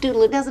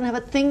flapdoodle. It doesn't have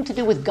a thing to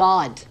do with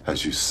God.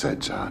 As you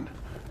said, John,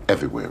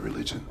 everywhere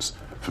religions,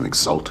 from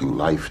exalting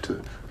life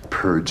to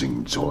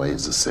purging joy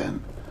as a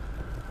sin.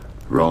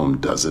 Rome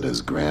does it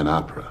as grand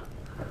opera.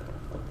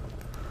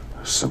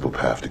 A simple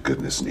path to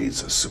goodness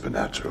needs a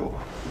supernatural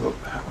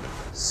roadmap.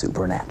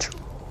 Supernatural.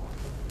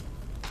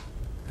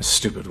 A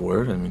stupid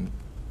word. I mean,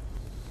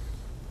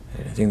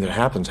 anything that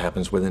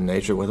happens within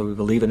nature, whether we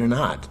believe it or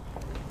not.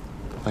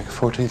 Like a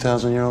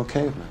 14,000-year-old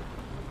caveman.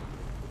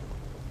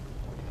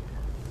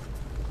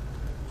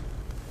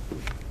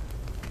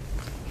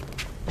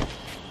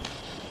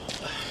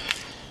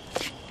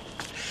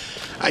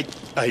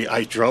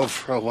 I drove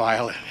for a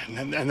while,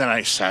 and then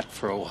I sat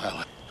for a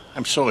while.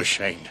 I'm so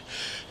ashamed.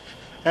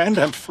 And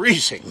I'm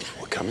freezing.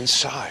 Well, come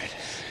inside.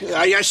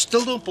 I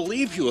still don't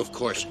believe you, of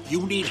course.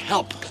 You need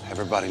help.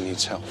 Everybody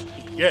needs help.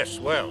 Yes,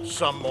 well,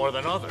 some more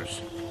than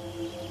others.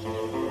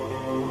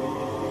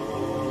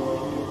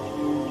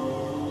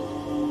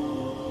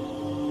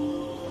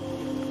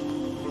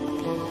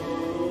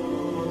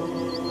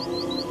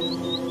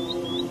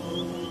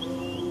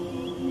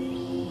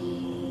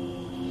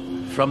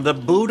 From the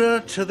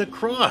Buddha to the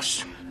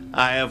cross.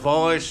 I have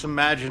always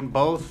imagined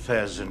both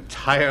as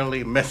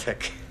entirely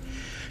mythic.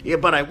 Yeah,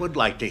 but I would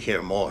like to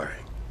hear more.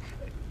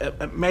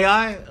 May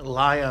I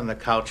lie on the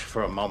couch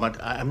for a moment?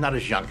 I'm not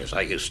as young as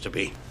I used to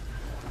be.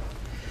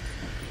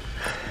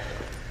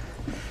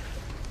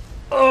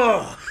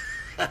 Oh!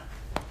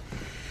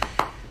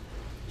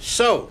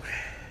 So,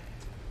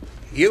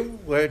 you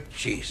were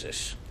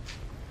Jesus.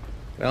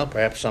 Well,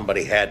 perhaps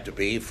somebody had to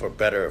be, for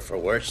better or for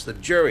worse. The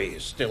jury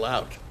is still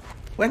out.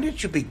 When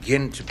did you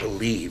begin to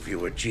believe you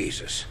were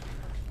Jesus?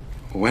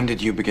 When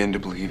did you begin to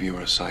believe you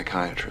were a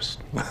psychiatrist?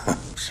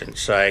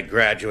 Since I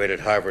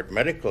graduated Harvard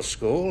Medical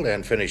School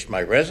and finished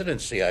my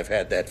residency, I've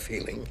had that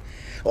feeling.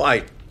 Oh,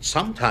 I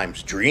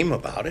sometimes dream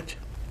about it.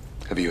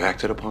 Have you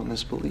acted upon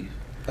this belief?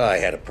 I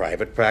had a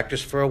private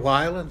practice for a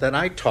while, and then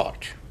I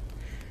taught.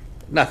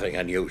 Nothing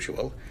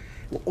unusual.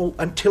 Oh,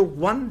 until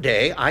one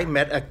day I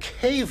met a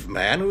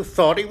caveman who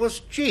thought he was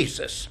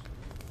Jesus.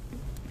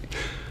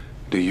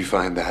 Do you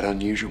find that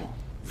unusual?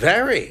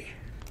 Very.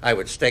 I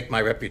would stake my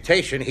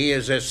reputation he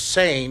is as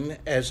sane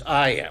as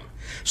I am.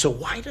 So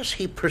why does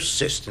he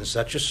persist in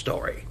such a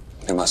story?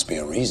 There must be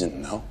a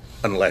reason, no?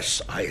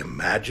 Unless I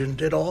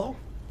imagined it all?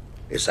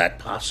 Is that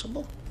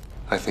possible?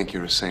 I think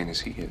you're as sane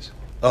as he is.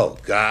 Oh,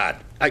 God.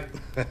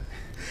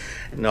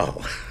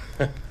 No.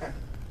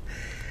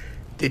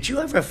 Did you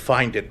ever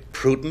find it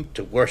prudent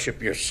to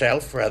worship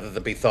yourself rather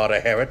than be thought a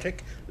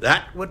heretic?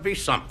 That would be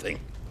something.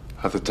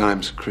 At the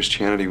times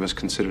Christianity was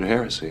considered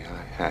heresy,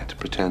 I had to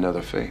pretend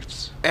other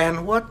faiths.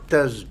 And what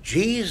does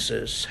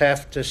Jesus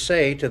have to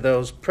say to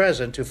those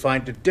present who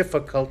find it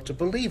difficult to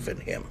believe in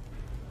him?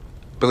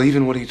 Believe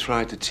in what he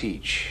tried to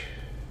teach,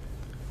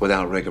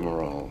 without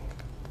rigmarole.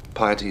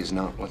 Piety is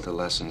not what the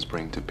lessons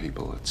bring to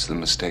people, it's the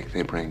mistake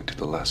they bring to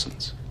the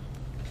lessons.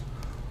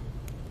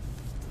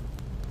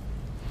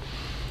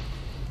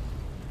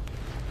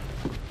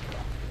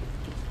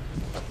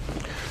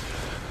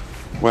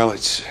 Well,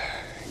 it's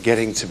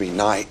getting to be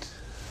night.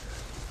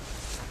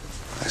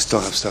 I still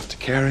have stuff to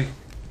carry.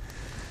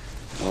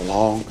 And a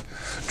long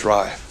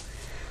drive.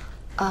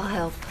 I'll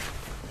help.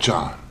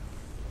 John,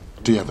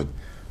 do you have a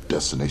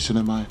destination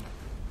in mind?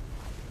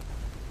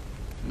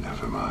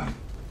 Never mind.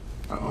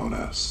 I won't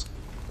ask.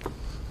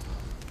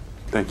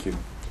 Thank you.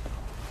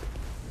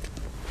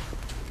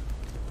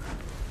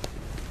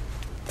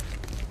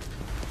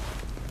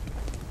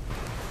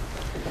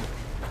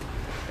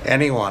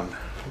 Anyone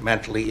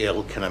mentally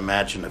ill can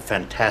imagine a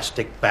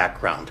fantastic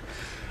background,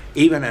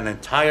 even an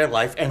entire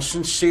life, and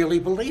sincerely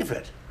believe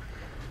it.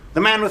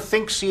 The man who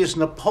thinks he is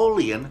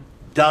Napoleon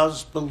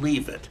does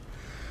believe it.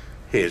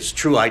 His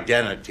true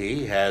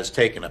identity has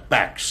taken a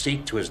back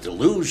seat to his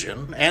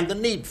delusion and the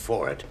need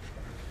for it.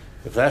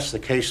 If that's the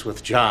case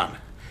with John,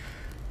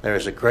 there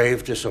is a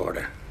grave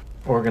disorder.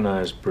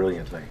 Organized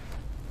brilliantly.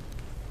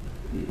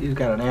 You've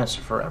got an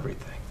answer for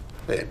everything.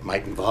 It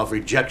might involve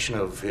rejection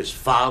of his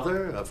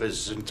father, of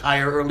his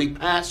entire early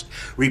past,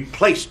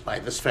 replaced by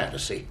this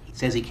fantasy. He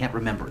says he can't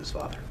remember his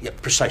father. Yeah,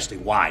 precisely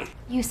why.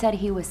 You said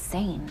he was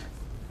sane.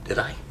 Did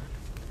I?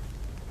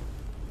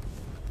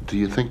 Do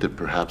you think that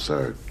perhaps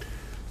our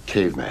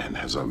caveman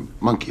has a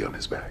monkey on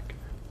his back?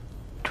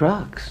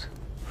 Drugs?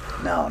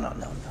 No.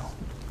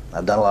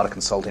 I've done a lot of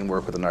consulting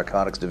work with the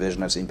narcotics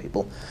division. I've seen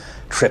people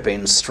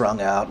tripping, strung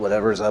out,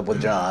 whatever's up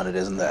with John. It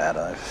isn't that.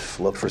 I've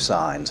looked for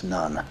signs.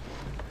 None.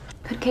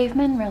 Could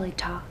cavemen really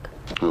talk?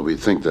 Well, we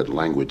think that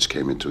language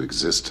came into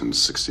existence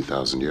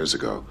 60,000 years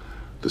ago.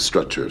 The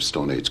structure of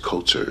Stone Age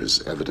culture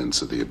is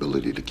evidence of the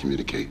ability to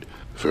communicate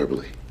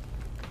verbally.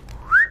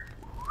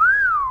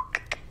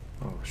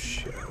 Oh,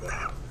 shit.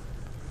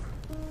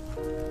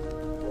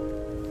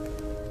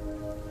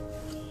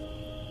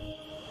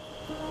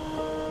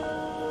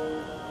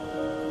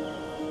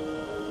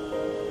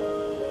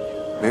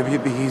 Maybe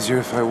it'd be easier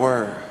if I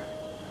were.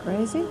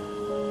 Crazy?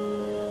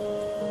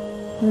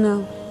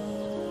 No.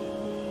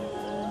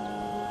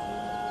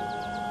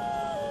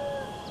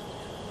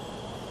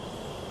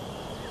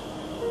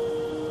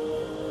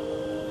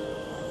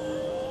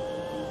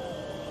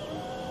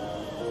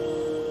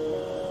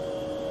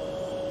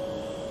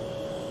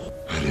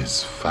 It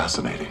is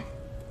fascinating,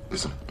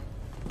 isn't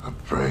it? A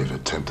brave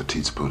attempt to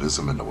teach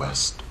Buddhism in the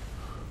West.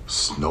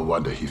 It's no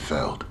wonder he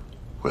failed.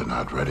 We're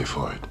not ready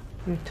for it.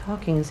 You're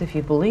talking as if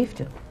you believed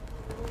him.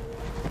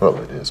 Well,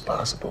 it is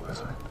possible,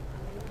 isn't it?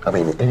 I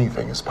mean,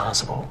 anything is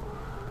possible.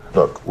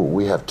 Look,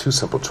 we have two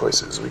simple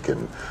choices. We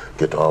can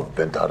get all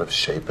bent out of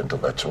shape,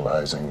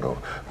 intellectualizing, or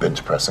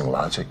bench-pressing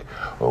logic,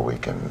 or we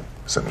can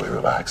simply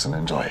relax and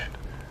enjoy it.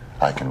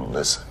 I can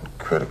listen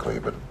critically,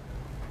 but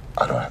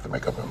I don't have to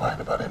make up my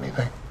mind about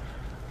anything.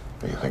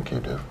 Do you think you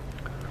do?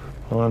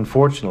 Well,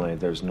 unfortunately,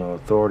 there's no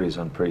authorities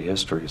on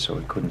prehistory, so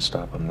we couldn't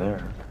stop them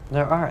there.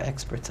 There are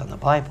experts on the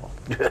Bible.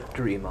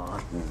 Dream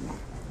on.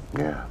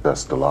 Yeah,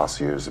 that's the lost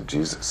years of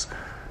Jesus.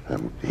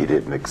 He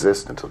didn't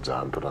exist until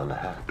John put on the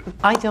hat.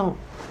 I don't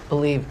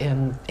believe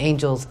in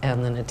angels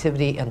and the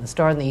nativity and the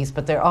star in the east,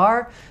 but there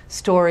are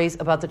stories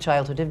about the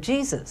childhood of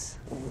Jesus.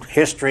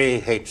 History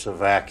hates a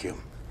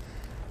vacuum.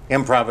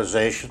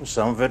 Improvisation,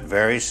 some of it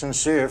very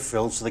sincere,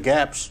 fills the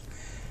gaps.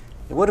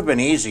 It would have been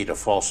easy to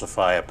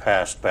falsify a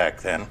past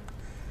back then.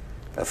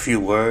 A few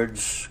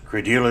words,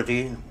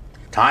 credulity,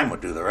 time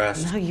would do the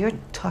rest. Now you're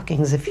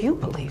talking as if you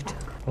believed.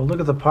 Well, look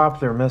at the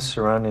popular myths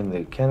surrounding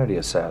the Kennedy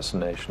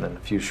assassination in a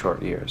few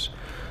short years.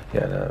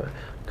 You had a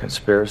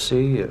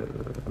conspiracy,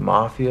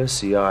 mafia,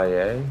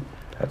 CIA.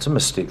 That's a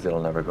mystique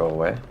that'll never go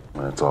away.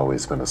 Well, it's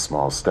always been a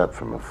small step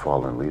from a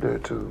fallen leader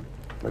to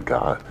a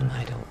god.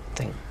 I don't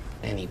think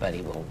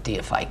anybody will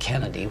deify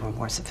Kennedy. We're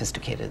more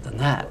sophisticated than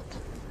that.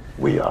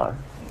 We are.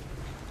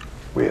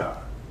 We are.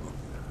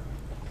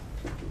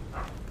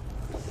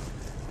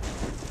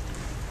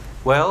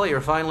 Well, you're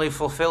finally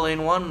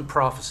fulfilling one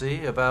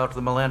prophecy about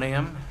the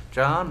millennium,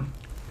 John.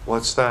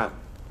 What's that?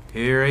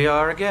 Here you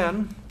are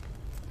again.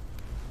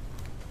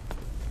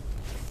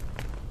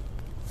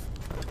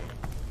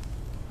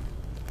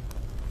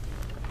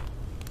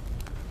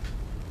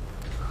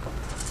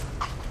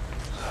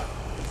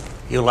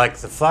 You like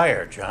the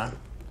fire, John?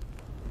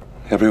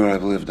 Everywhere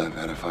I've lived, I've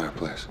had a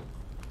fireplace.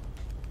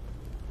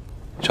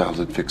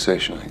 Childhood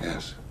fixation, I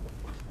guess.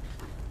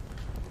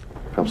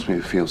 Helps me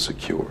to feel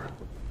secure.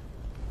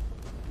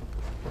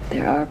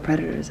 There are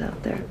predators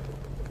out there.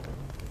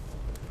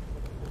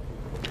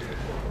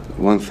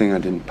 One thing I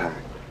didn't pack.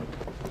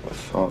 I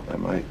thought I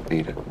might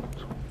need it.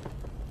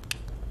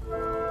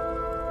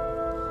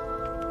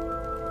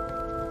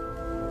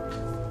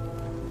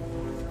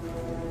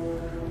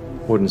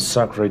 Wouldn't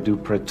Sacre du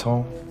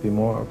Printemps be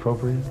more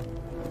appropriate?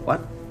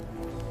 What?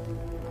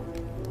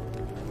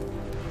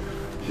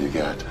 You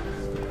got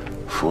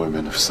 4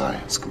 men of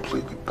science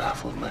completely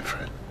baffled, my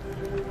friend.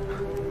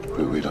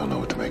 We don't know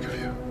what to make of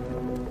you.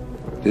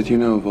 Did you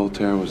know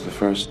Voltaire was the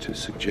first to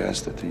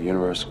suggest that the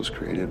universe was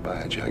created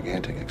by a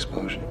gigantic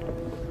explosion?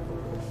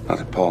 Not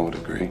that Paul would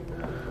agree.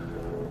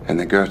 And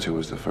that Goethe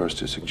was the first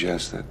to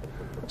suggest that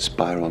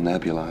spiral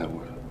nebulae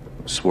were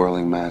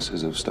swirling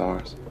masses of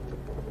stars.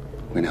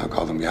 We now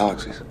call them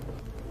galaxies.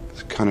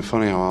 It's kind of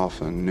funny how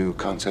often new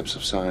concepts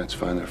of science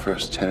find their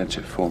first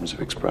tentative forms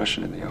of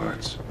expression in the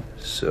arts.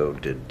 So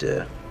did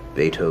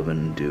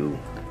Beethoven do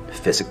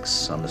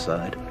physics on the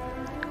side?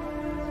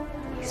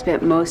 He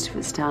spent most of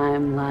his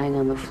time lying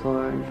on the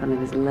floor in front of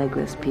his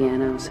legless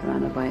piano,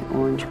 surrounded by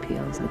orange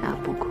peels and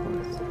apple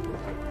cores.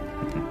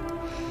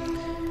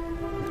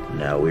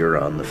 Now we're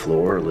on the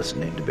floor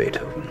listening to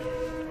Beethoven.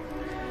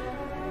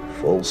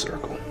 Full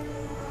circle.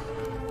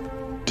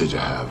 Did you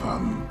have,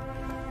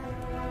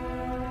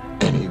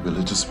 any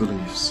religious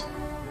beliefs?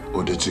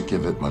 Or did you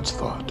give it much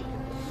thought?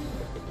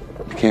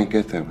 You can't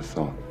get there with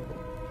thought.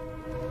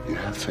 You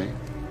have faith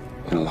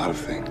in a lot of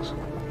things.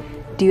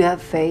 Do you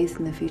have faith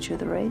in the future of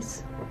the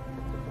race?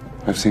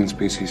 I've seen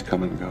species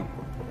come and go.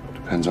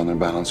 Depends on their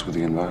balance with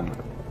the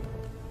environment.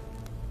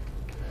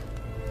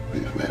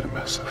 We've made a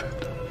mess of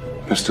it.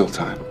 There's still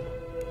time.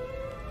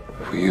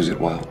 If we use it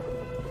well.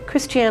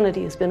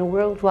 Christianity has been a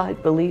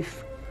worldwide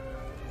belief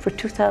for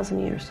 2,000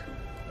 years.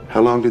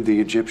 How long did the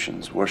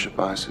Egyptians worship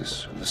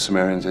Isis or the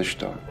Sumerians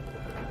Ishtar?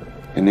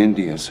 In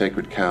India,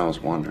 sacred cows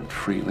wandered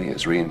freely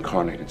as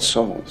reincarnated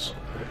souls.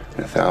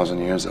 In 1,000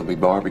 years, they'll be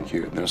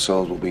barbecued and their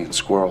souls will be in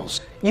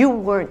squirrels. You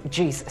weren't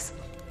Jesus.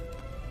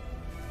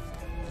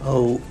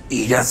 Oh,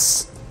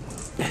 yes.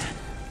 If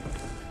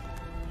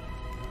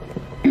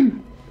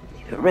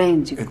it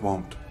rains, you... It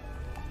won't.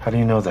 How do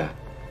you know that?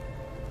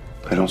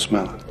 I don't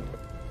smell it.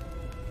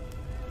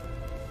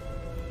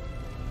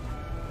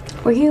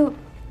 Were you,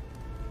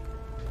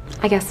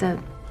 I guess,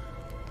 a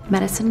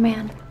medicine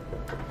man?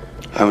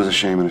 I was a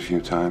shaman a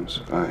few times.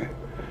 I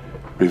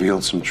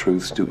revealed some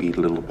truths to eat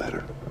a little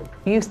better.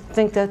 You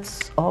think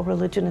that's all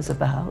religion is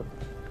about?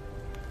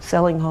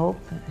 Selling hope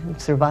and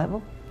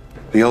survival?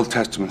 The Old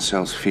Testament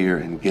sells fear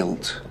and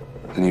guilt.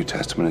 The New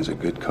Testament is a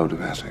good code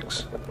of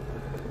ethics,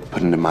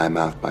 put into my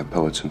mouth by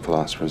poets and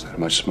philosophers that are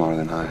much smarter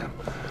than I am.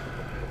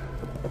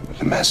 But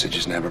the message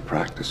is never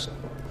practiced.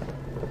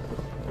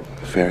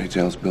 The fairy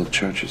tales build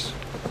churches.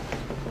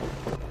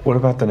 What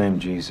about the name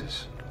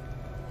Jesus?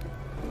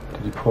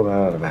 Did you pull that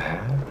out of a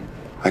hat?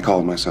 I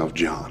called myself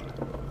John.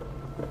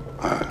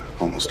 I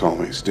almost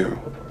always do.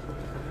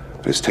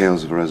 But as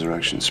tales of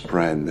resurrection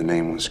spread, the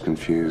name was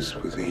confused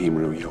with the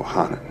Hebrew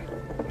Yohanan,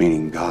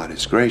 meaning God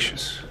is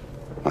gracious.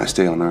 My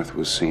stay on earth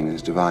was seen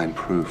as divine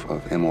proof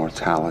of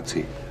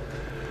immortality.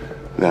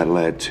 That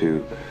led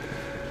to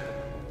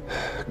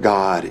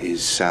God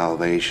is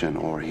salvation,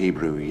 or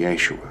Hebrew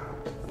Yeshua,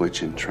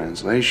 which in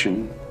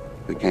translation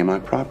became my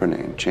proper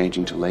name,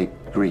 changing to late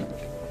Greek,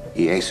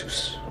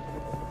 Jesus,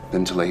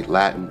 then to late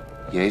Latin,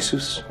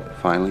 Jesus,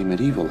 finally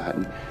medieval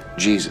Latin,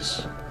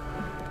 Jesus.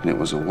 And it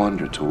was a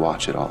wonder to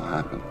watch it all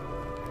happen.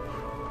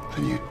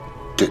 Then you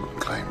didn't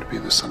claim to be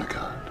the Son of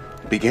God.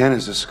 It began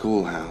as a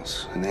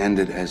schoolhouse and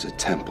ended as a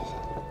temple.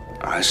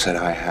 I said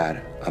I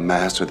had a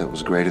master that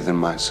was greater than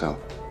myself.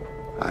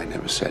 I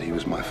never said he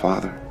was my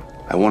father.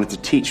 I wanted to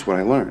teach what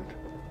I learned.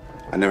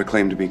 I never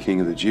claimed to be king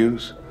of the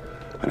Jews.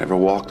 I never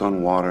walked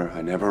on water.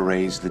 I never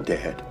raised the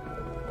dead.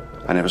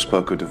 I never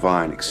spoke of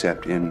divine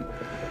except in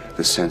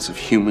the sense of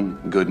human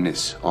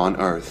goodness on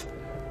earth.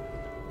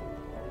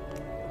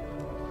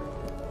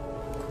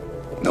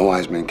 No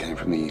wise men came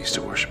from the east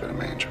to worship at a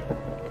manger.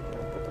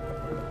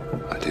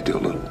 I did do a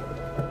little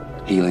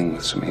healing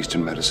with some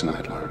Eastern medicine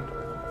I'd learned.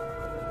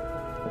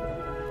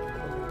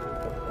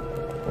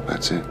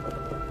 That's it.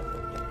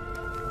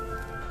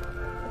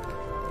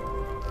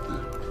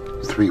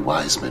 The 3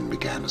 wise men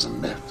began as a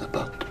myth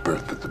about the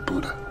birth of the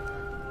Buddha.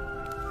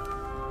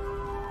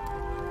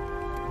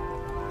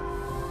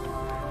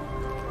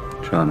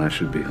 John, I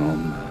should be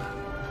home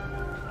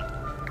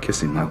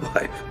kissing my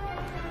wife.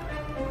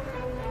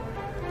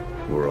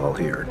 We're all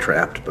here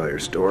trapped by your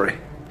story.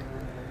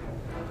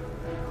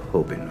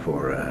 Hoping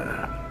for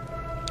a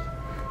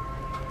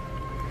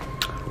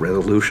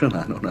resolution?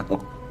 I don't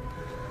know.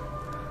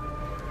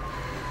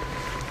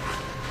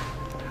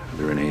 Are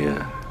there any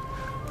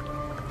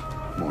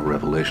more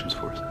revelations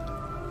for us?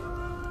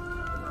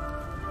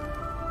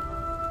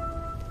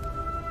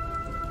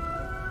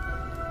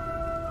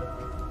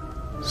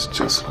 It's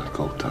just like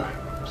old times.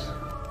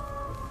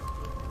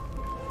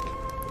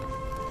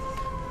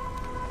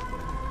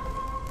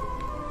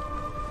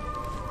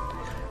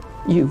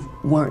 You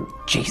weren't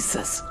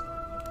Jesus.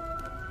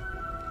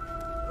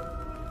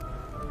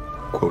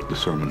 Quote the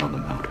Sermon on the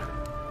Mount.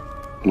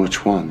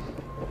 Which one?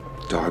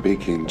 Darby,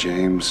 King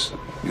James,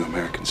 New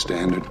American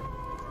Standard?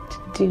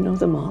 Do you know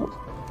them all?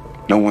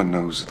 No one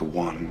knows the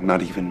one,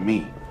 not even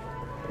me.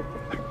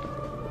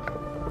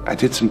 I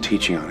did some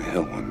teaching on a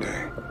hill one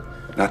day.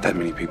 Not that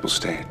many people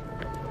stayed.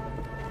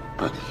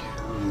 But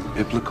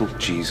biblical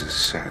Jesus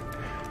said,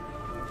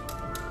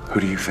 "Who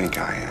do you think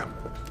I am?"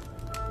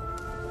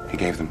 He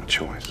gave them a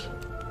choice.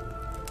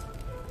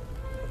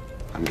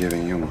 I'm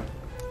giving you one.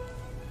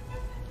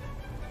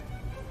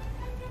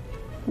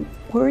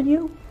 Were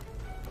you?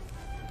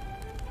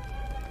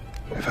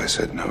 If I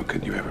said no,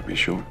 could you ever be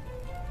sure?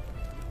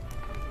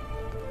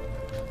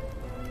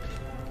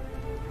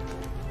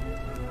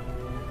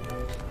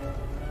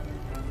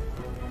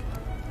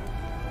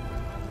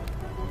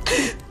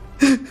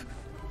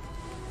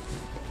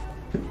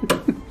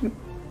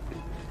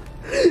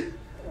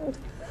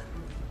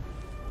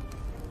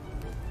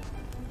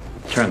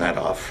 Turn that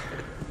off.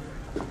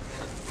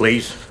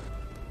 Please.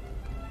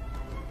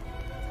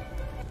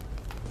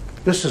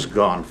 This has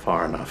gone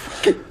far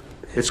enough.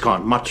 It's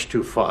gone much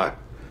too far.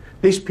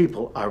 These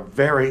people are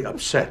very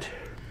upset.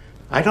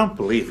 I don't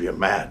believe you're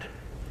mad.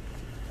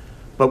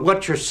 But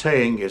what you're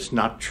saying is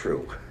not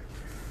true.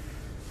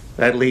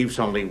 That leaves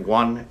only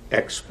one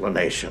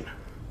explanation.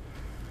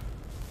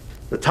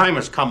 The time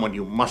has come when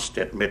you must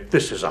admit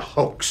this is a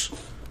hoax.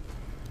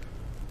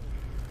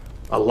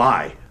 A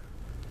lie.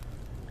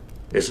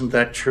 Isn't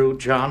that true,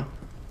 John?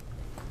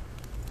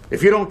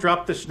 If you don't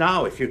drop this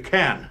now, if you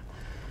can,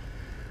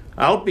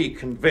 I'll be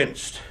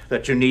convinced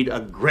that you need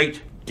a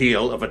great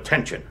deal of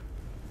attention.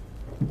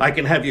 I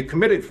can have you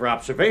committed for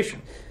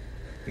observation.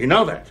 You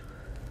know that.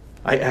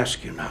 I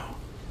ask you now.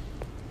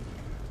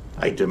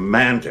 I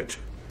demand it.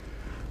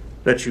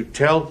 That you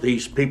tell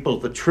these people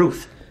the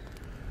truth.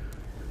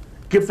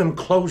 Give them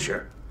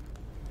closure.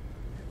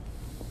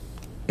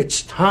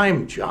 It's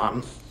time,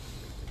 John.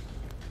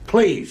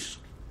 Please.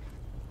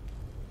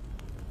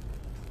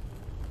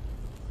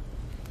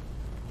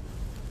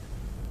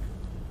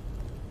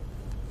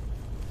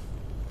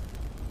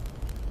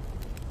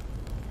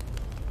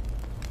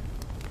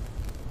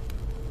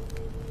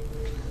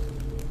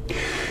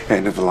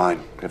 End of the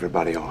line.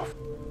 Everybody off.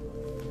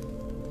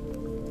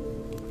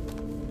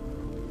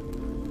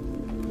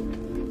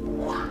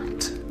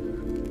 What?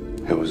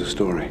 It was a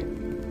story.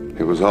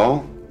 It was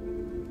all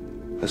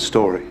a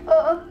story.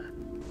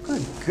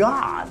 Good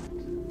God.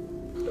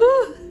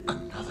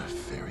 Another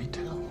fairy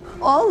tale?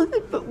 All of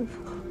it, but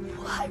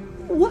why?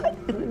 What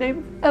in the name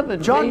of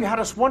heaven? John, made- you had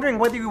us wondering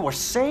whether you were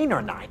sane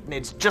or not, and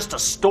it's just a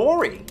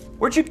story.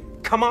 Where'd you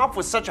come up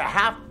with such a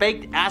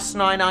half-baked,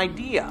 asinine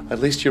idea? At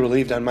least you're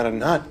relieved I'm not a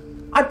nut.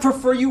 I'd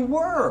prefer you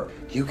were.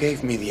 You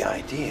gave me the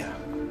idea.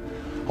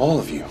 All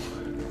of you.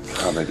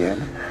 Come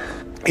again?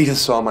 Edith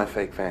saw my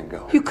fake Van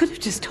Gogh. You could have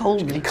just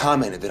told me. She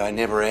commented that I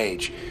never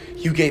age.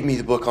 You gave me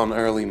the book on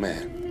early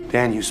man.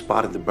 Dan, you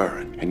spotted the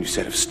burn, and you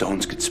said if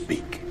stones could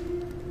speak.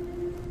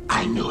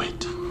 I knew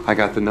it. I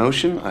got the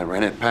notion, I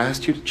ran it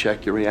past you to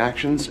check your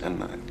reactions,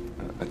 and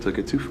I took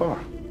it too far.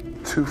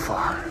 Too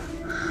far?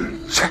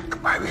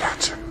 Check my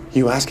reaction.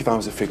 You asked if I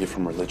was a figure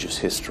from religious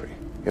history,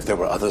 if there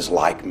were others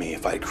like me,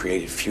 if I had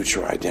created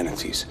future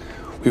identities.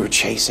 We were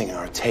chasing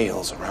our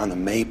tails around the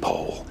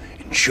maypole,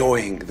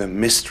 enjoying the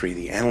mystery,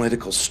 the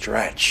analytical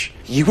stretch.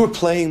 You were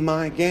playing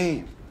my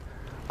game.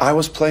 I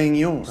was playing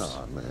yours.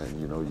 Oh, man,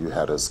 you know, you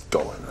had us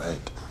going, right?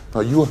 Oh,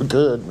 you were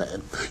good,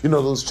 man. You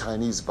know those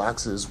Chinese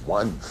boxes,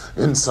 one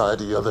inside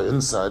the other,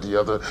 inside the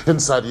other,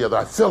 inside the other.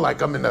 I feel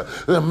like I'm in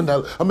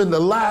the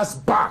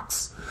last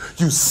box.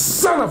 You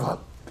son of a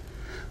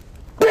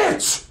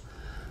bitch!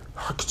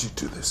 How could you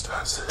do this to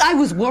us? I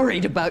was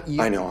worried about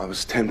you. I know, I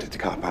was tempted to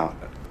cop out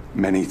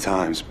many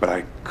times, but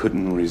I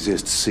couldn't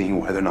resist seeing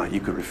whether or not you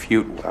could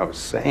refute what I was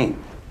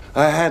saying.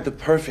 I had the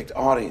perfect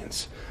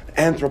audience.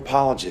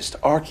 Anthropologist,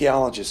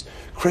 archaeologist,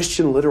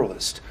 Christian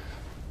literalist,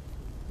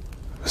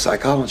 a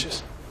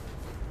psychologist.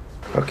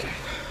 Okay,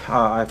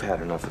 I've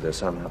had enough of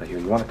this. I'm out of here.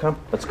 You want to come?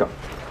 Let's go.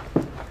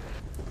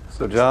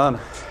 So, John,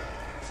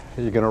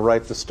 are you going to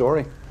write the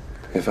story?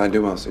 If I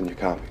do, I'll send you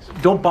copies.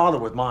 Don't bother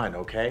with mine,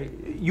 okay?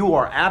 You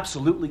are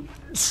absolutely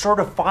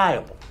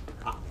certifiable.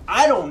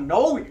 I don't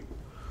know you.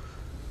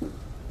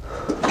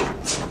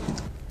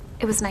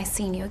 It was nice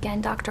seeing you again,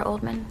 Dr.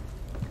 Oldman.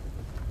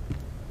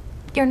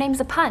 Your name's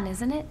a pun,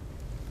 isn't it?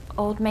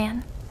 Old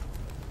man.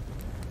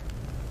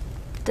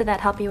 Did that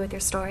help you with your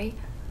story?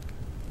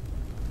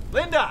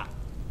 Linda!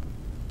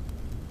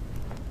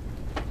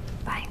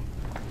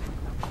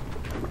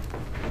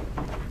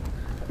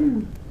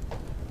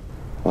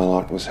 Well,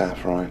 Art was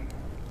half right.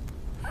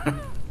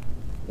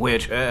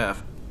 Which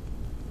half?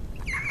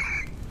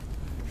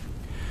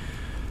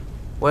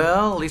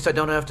 Well, at least I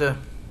don't have to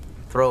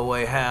throw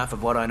away half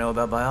of what I know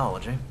about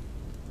biology.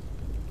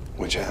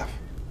 Which half?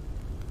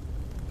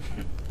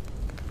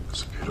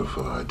 It's a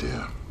beautiful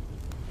idea.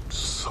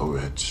 So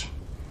rich.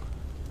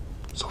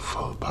 So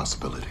full of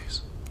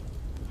possibilities.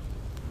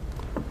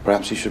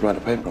 Perhaps you should write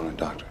a paper on it,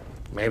 Doctor.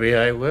 Maybe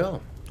I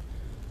will.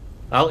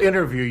 I'll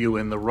interview you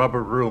in the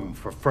rubber room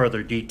for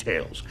further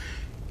details.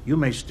 You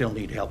may still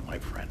need help, my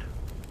friend.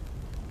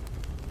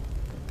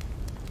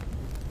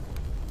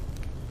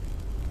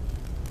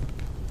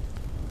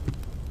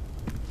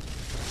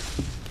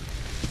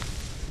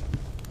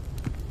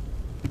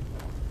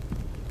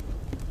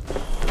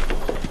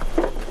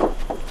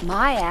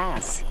 My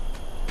ass.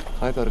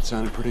 I thought it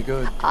sounded pretty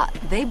good.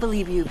 They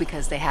believe you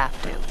because they have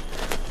to.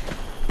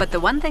 But the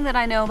one thing that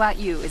I know about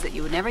you is that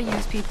you would never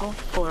use people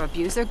or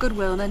abuse their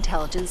goodwill and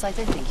intelligence like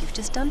they think you've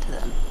just done to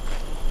them.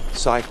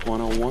 Psych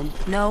 101?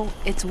 No,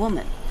 it's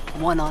woman.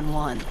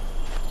 One-on-one.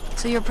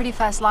 So you're a pretty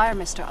fast liar,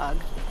 Mr. Ugg.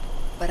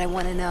 But I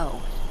want to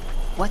know,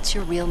 what's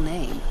your real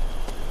name?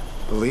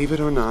 Believe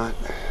it or not,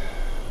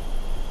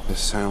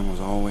 this sound was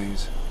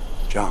always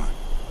John.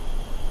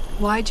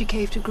 Why'd you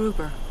cave to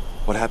Gruber?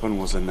 What happened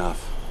was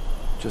enough.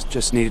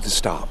 Just needed to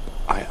stop.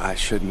 I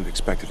shouldn't have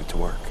expected it to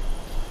work.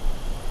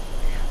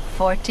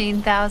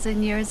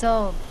 14,000 years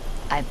old.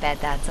 I bet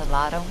that's a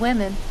lot of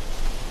women.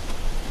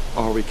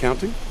 Are we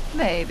counting?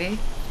 Maybe.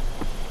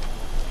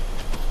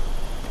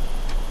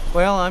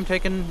 Well, I'm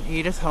taking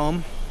Edith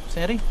home.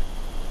 Sandy?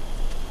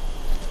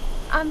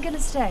 I'm gonna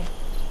stay.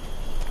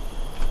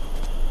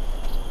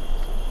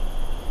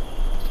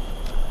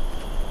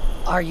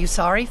 Are you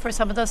sorry for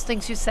some of those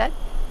things you said?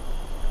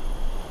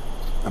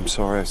 I'm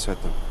sorry I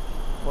said them.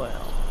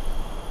 Well,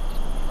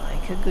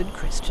 like a good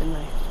Christian,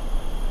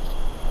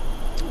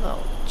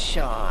 Oh,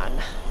 John.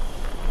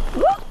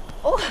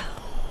 Oh.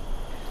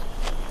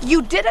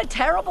 You did a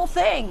terrible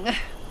thing.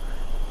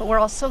 But we're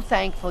all so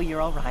thankful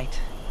you're all right.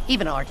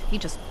 Even Art, he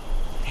just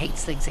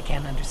hates things he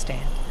can't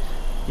understand.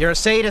 You're a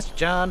sadist,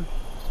 John.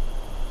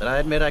 But I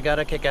admit I got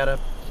a kick out of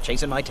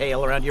chasing my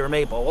tail around your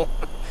maypole.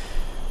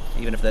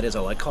 Even if that is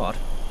all I caught.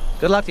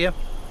 Good luck to you.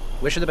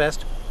 Wish you the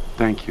best.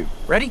 Thank you.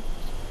 Ready?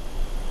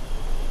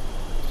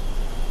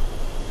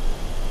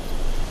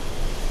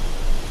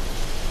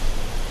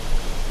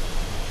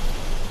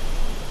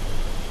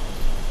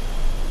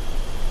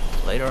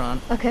 Later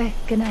on. Okay,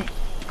 good night.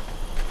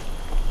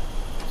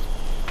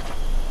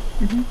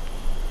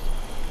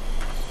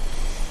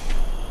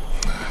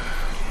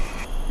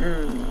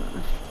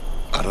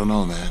 I don't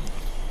know, man.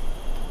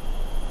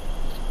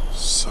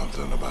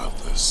 Something about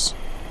this.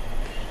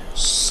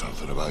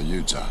 Something about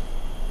you, John.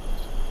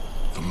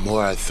 The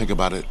more I think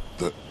about it,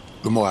 the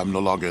more I'm no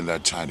longer in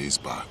that Chinese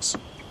box.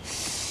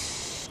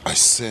 I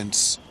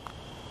sense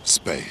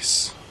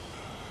space.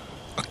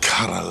 A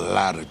kind of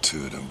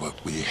latitude in what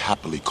we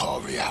happily call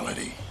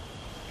reality.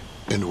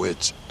 In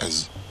which,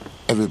 as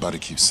everybody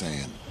keeps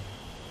saying,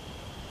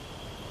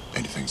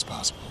 anything's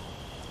possible.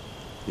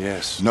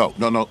 Yes. No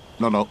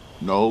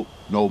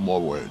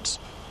more words.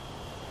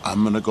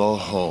 I'm gonna go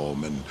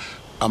home and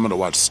I'm gonna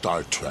watch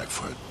Star Trek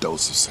for a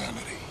dose of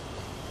sanity.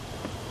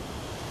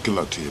 Good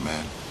luck to you,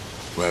 man,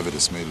 wherever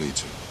this may lead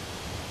you.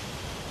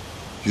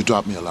 You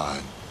drop me a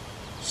line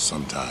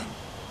sometime.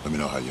 Let me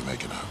know how you're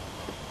making out.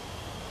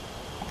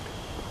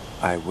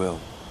 I will.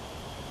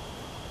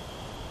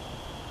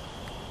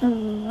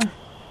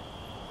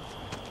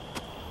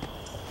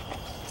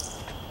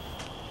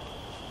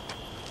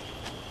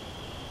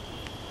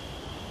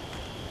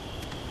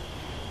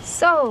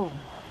 So,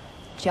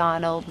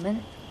 John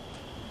Oldman,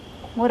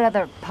 what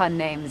other pun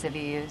names have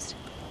you used?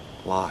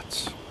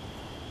 Lots.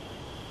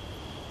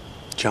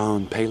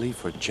 John Paley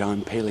for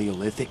John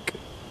Paleolithic.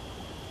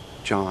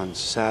 John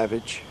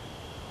Savage.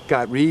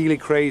 Got really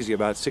crazy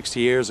about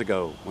 60 years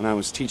ago. When I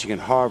was teaching at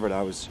Harvard,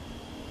 I was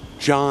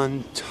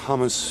John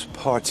Thomas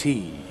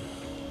Party.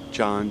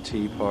 John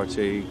T.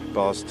 Party,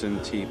 Boston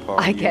Tea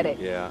Party. I get it.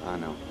 Yeah, I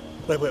know.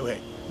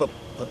 Wait. But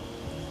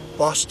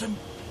Boston?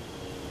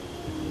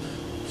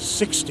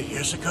 60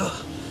 years ago?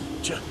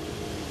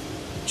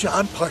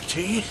 John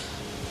Party?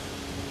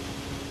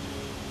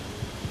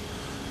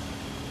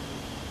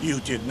 You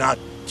did not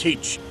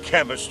teach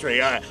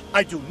chemistry.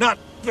 I do not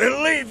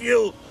believe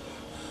you!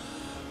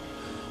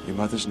 Your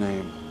mother's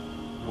name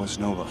was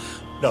Nova.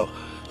 No.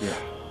 Yeah.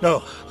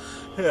 No.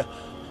 Yeah.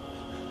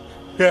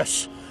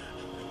 Yes.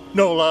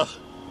 Nola.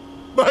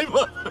 My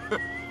mother.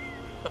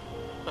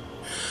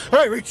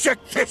 I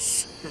reject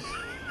this.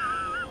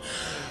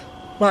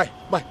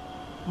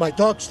 My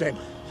dog's name.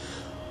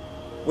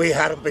 We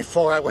had him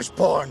before I was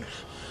born.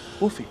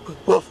 Wolfie.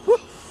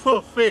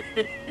 Wolfie.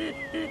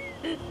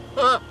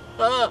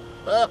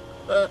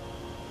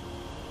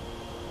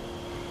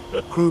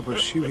 Gruber,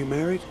 she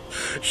remarried?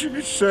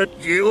 She said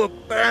you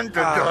abandoned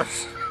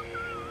us.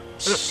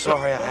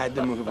 Sorry, I had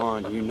to move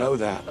on. You know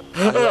that.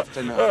 I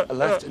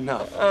left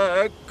enough.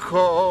 I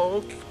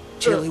called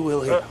Chilly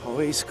Willy,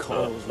 always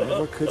cold,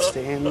 never could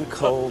stand the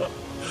cold.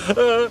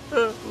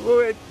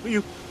 Wait,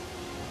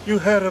 you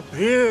had a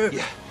beard.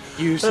 Yeah,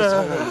 used to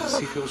tell him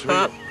he feels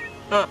real.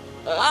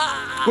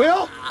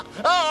 Will?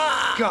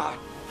 God.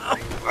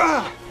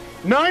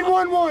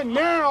 911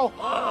 now!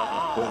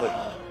 Willie,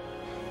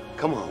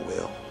 come on,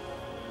 Will.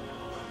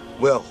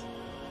 Will,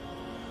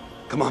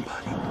 come on,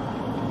 buddy.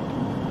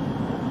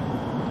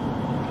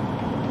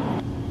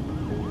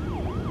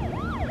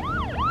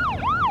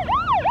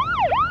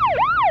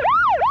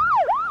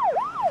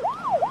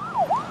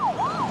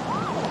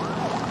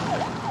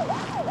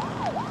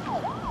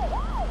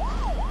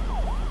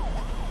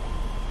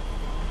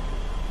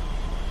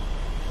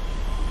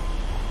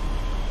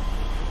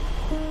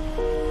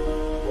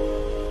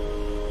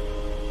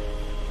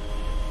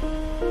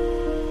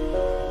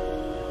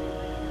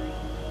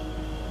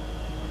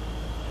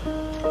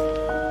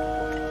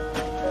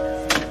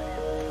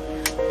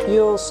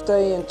 You'll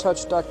stay in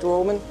touch, Dr.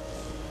 Oldman, in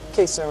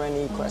case there are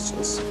any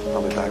questions.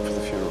 I'll be back for the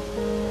funeral.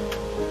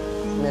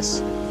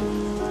 Miss.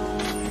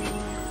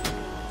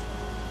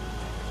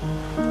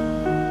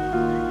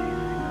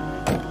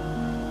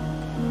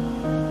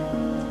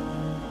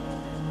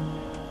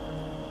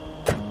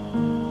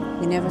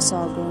 You never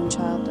saw a grown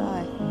child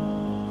die.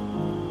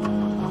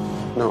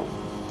 No.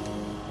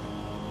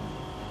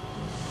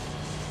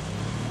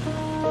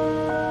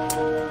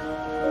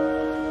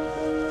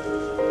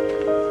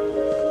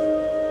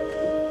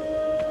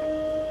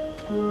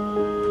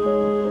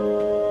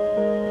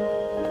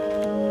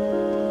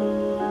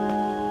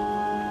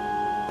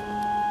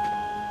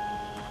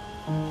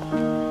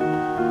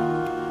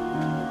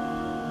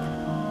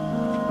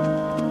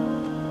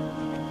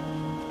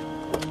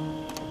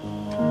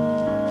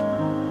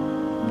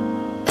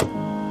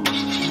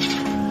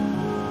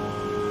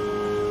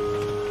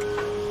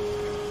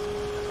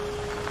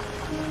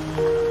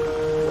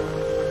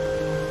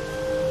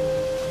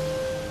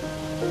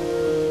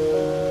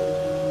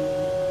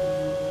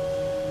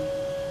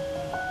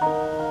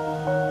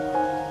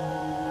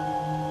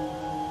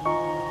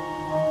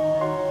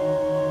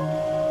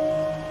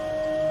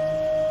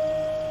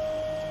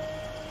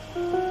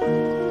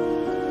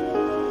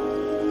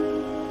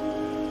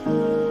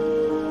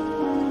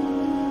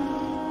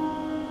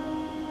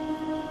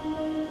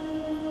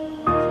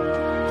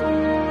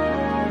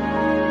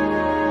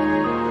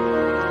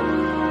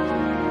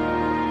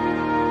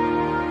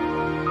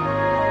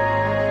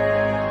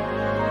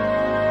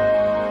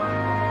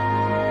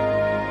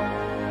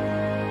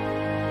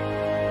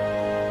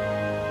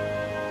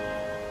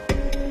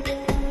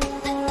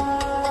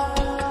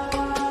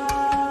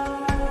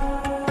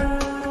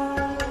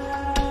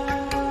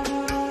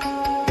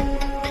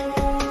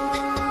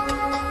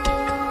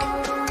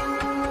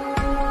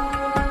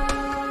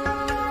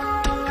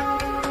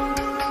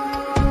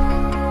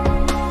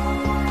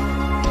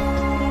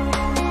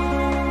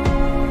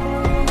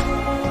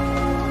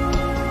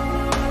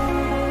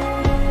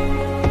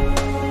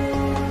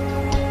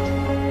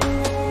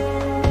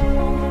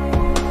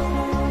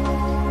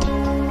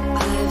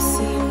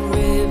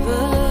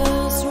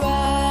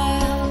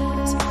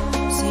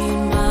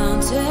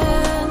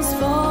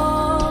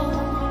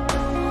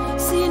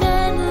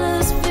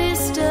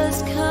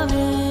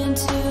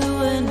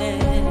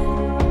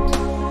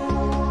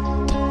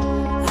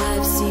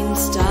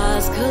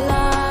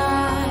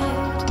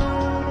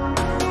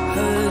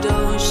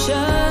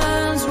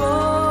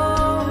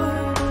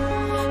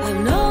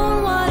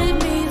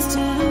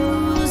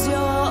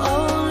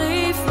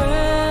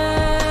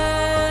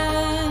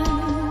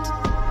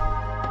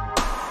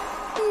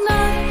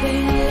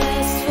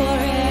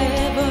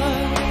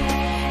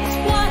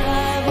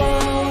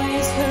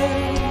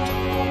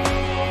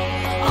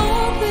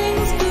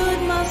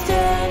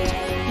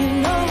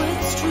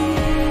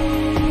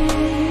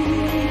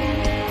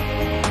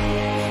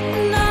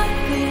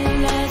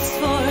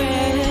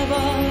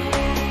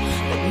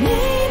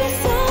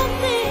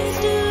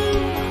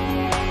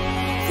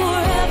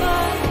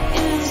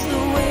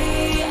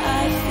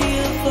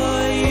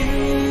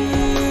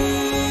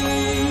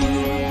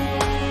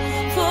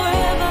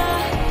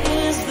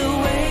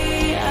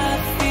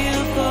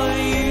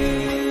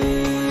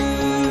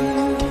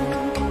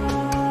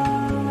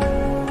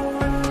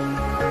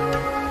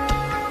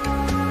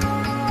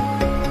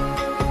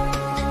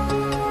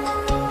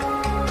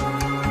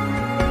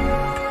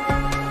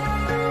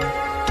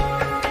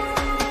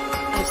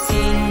 I've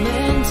seen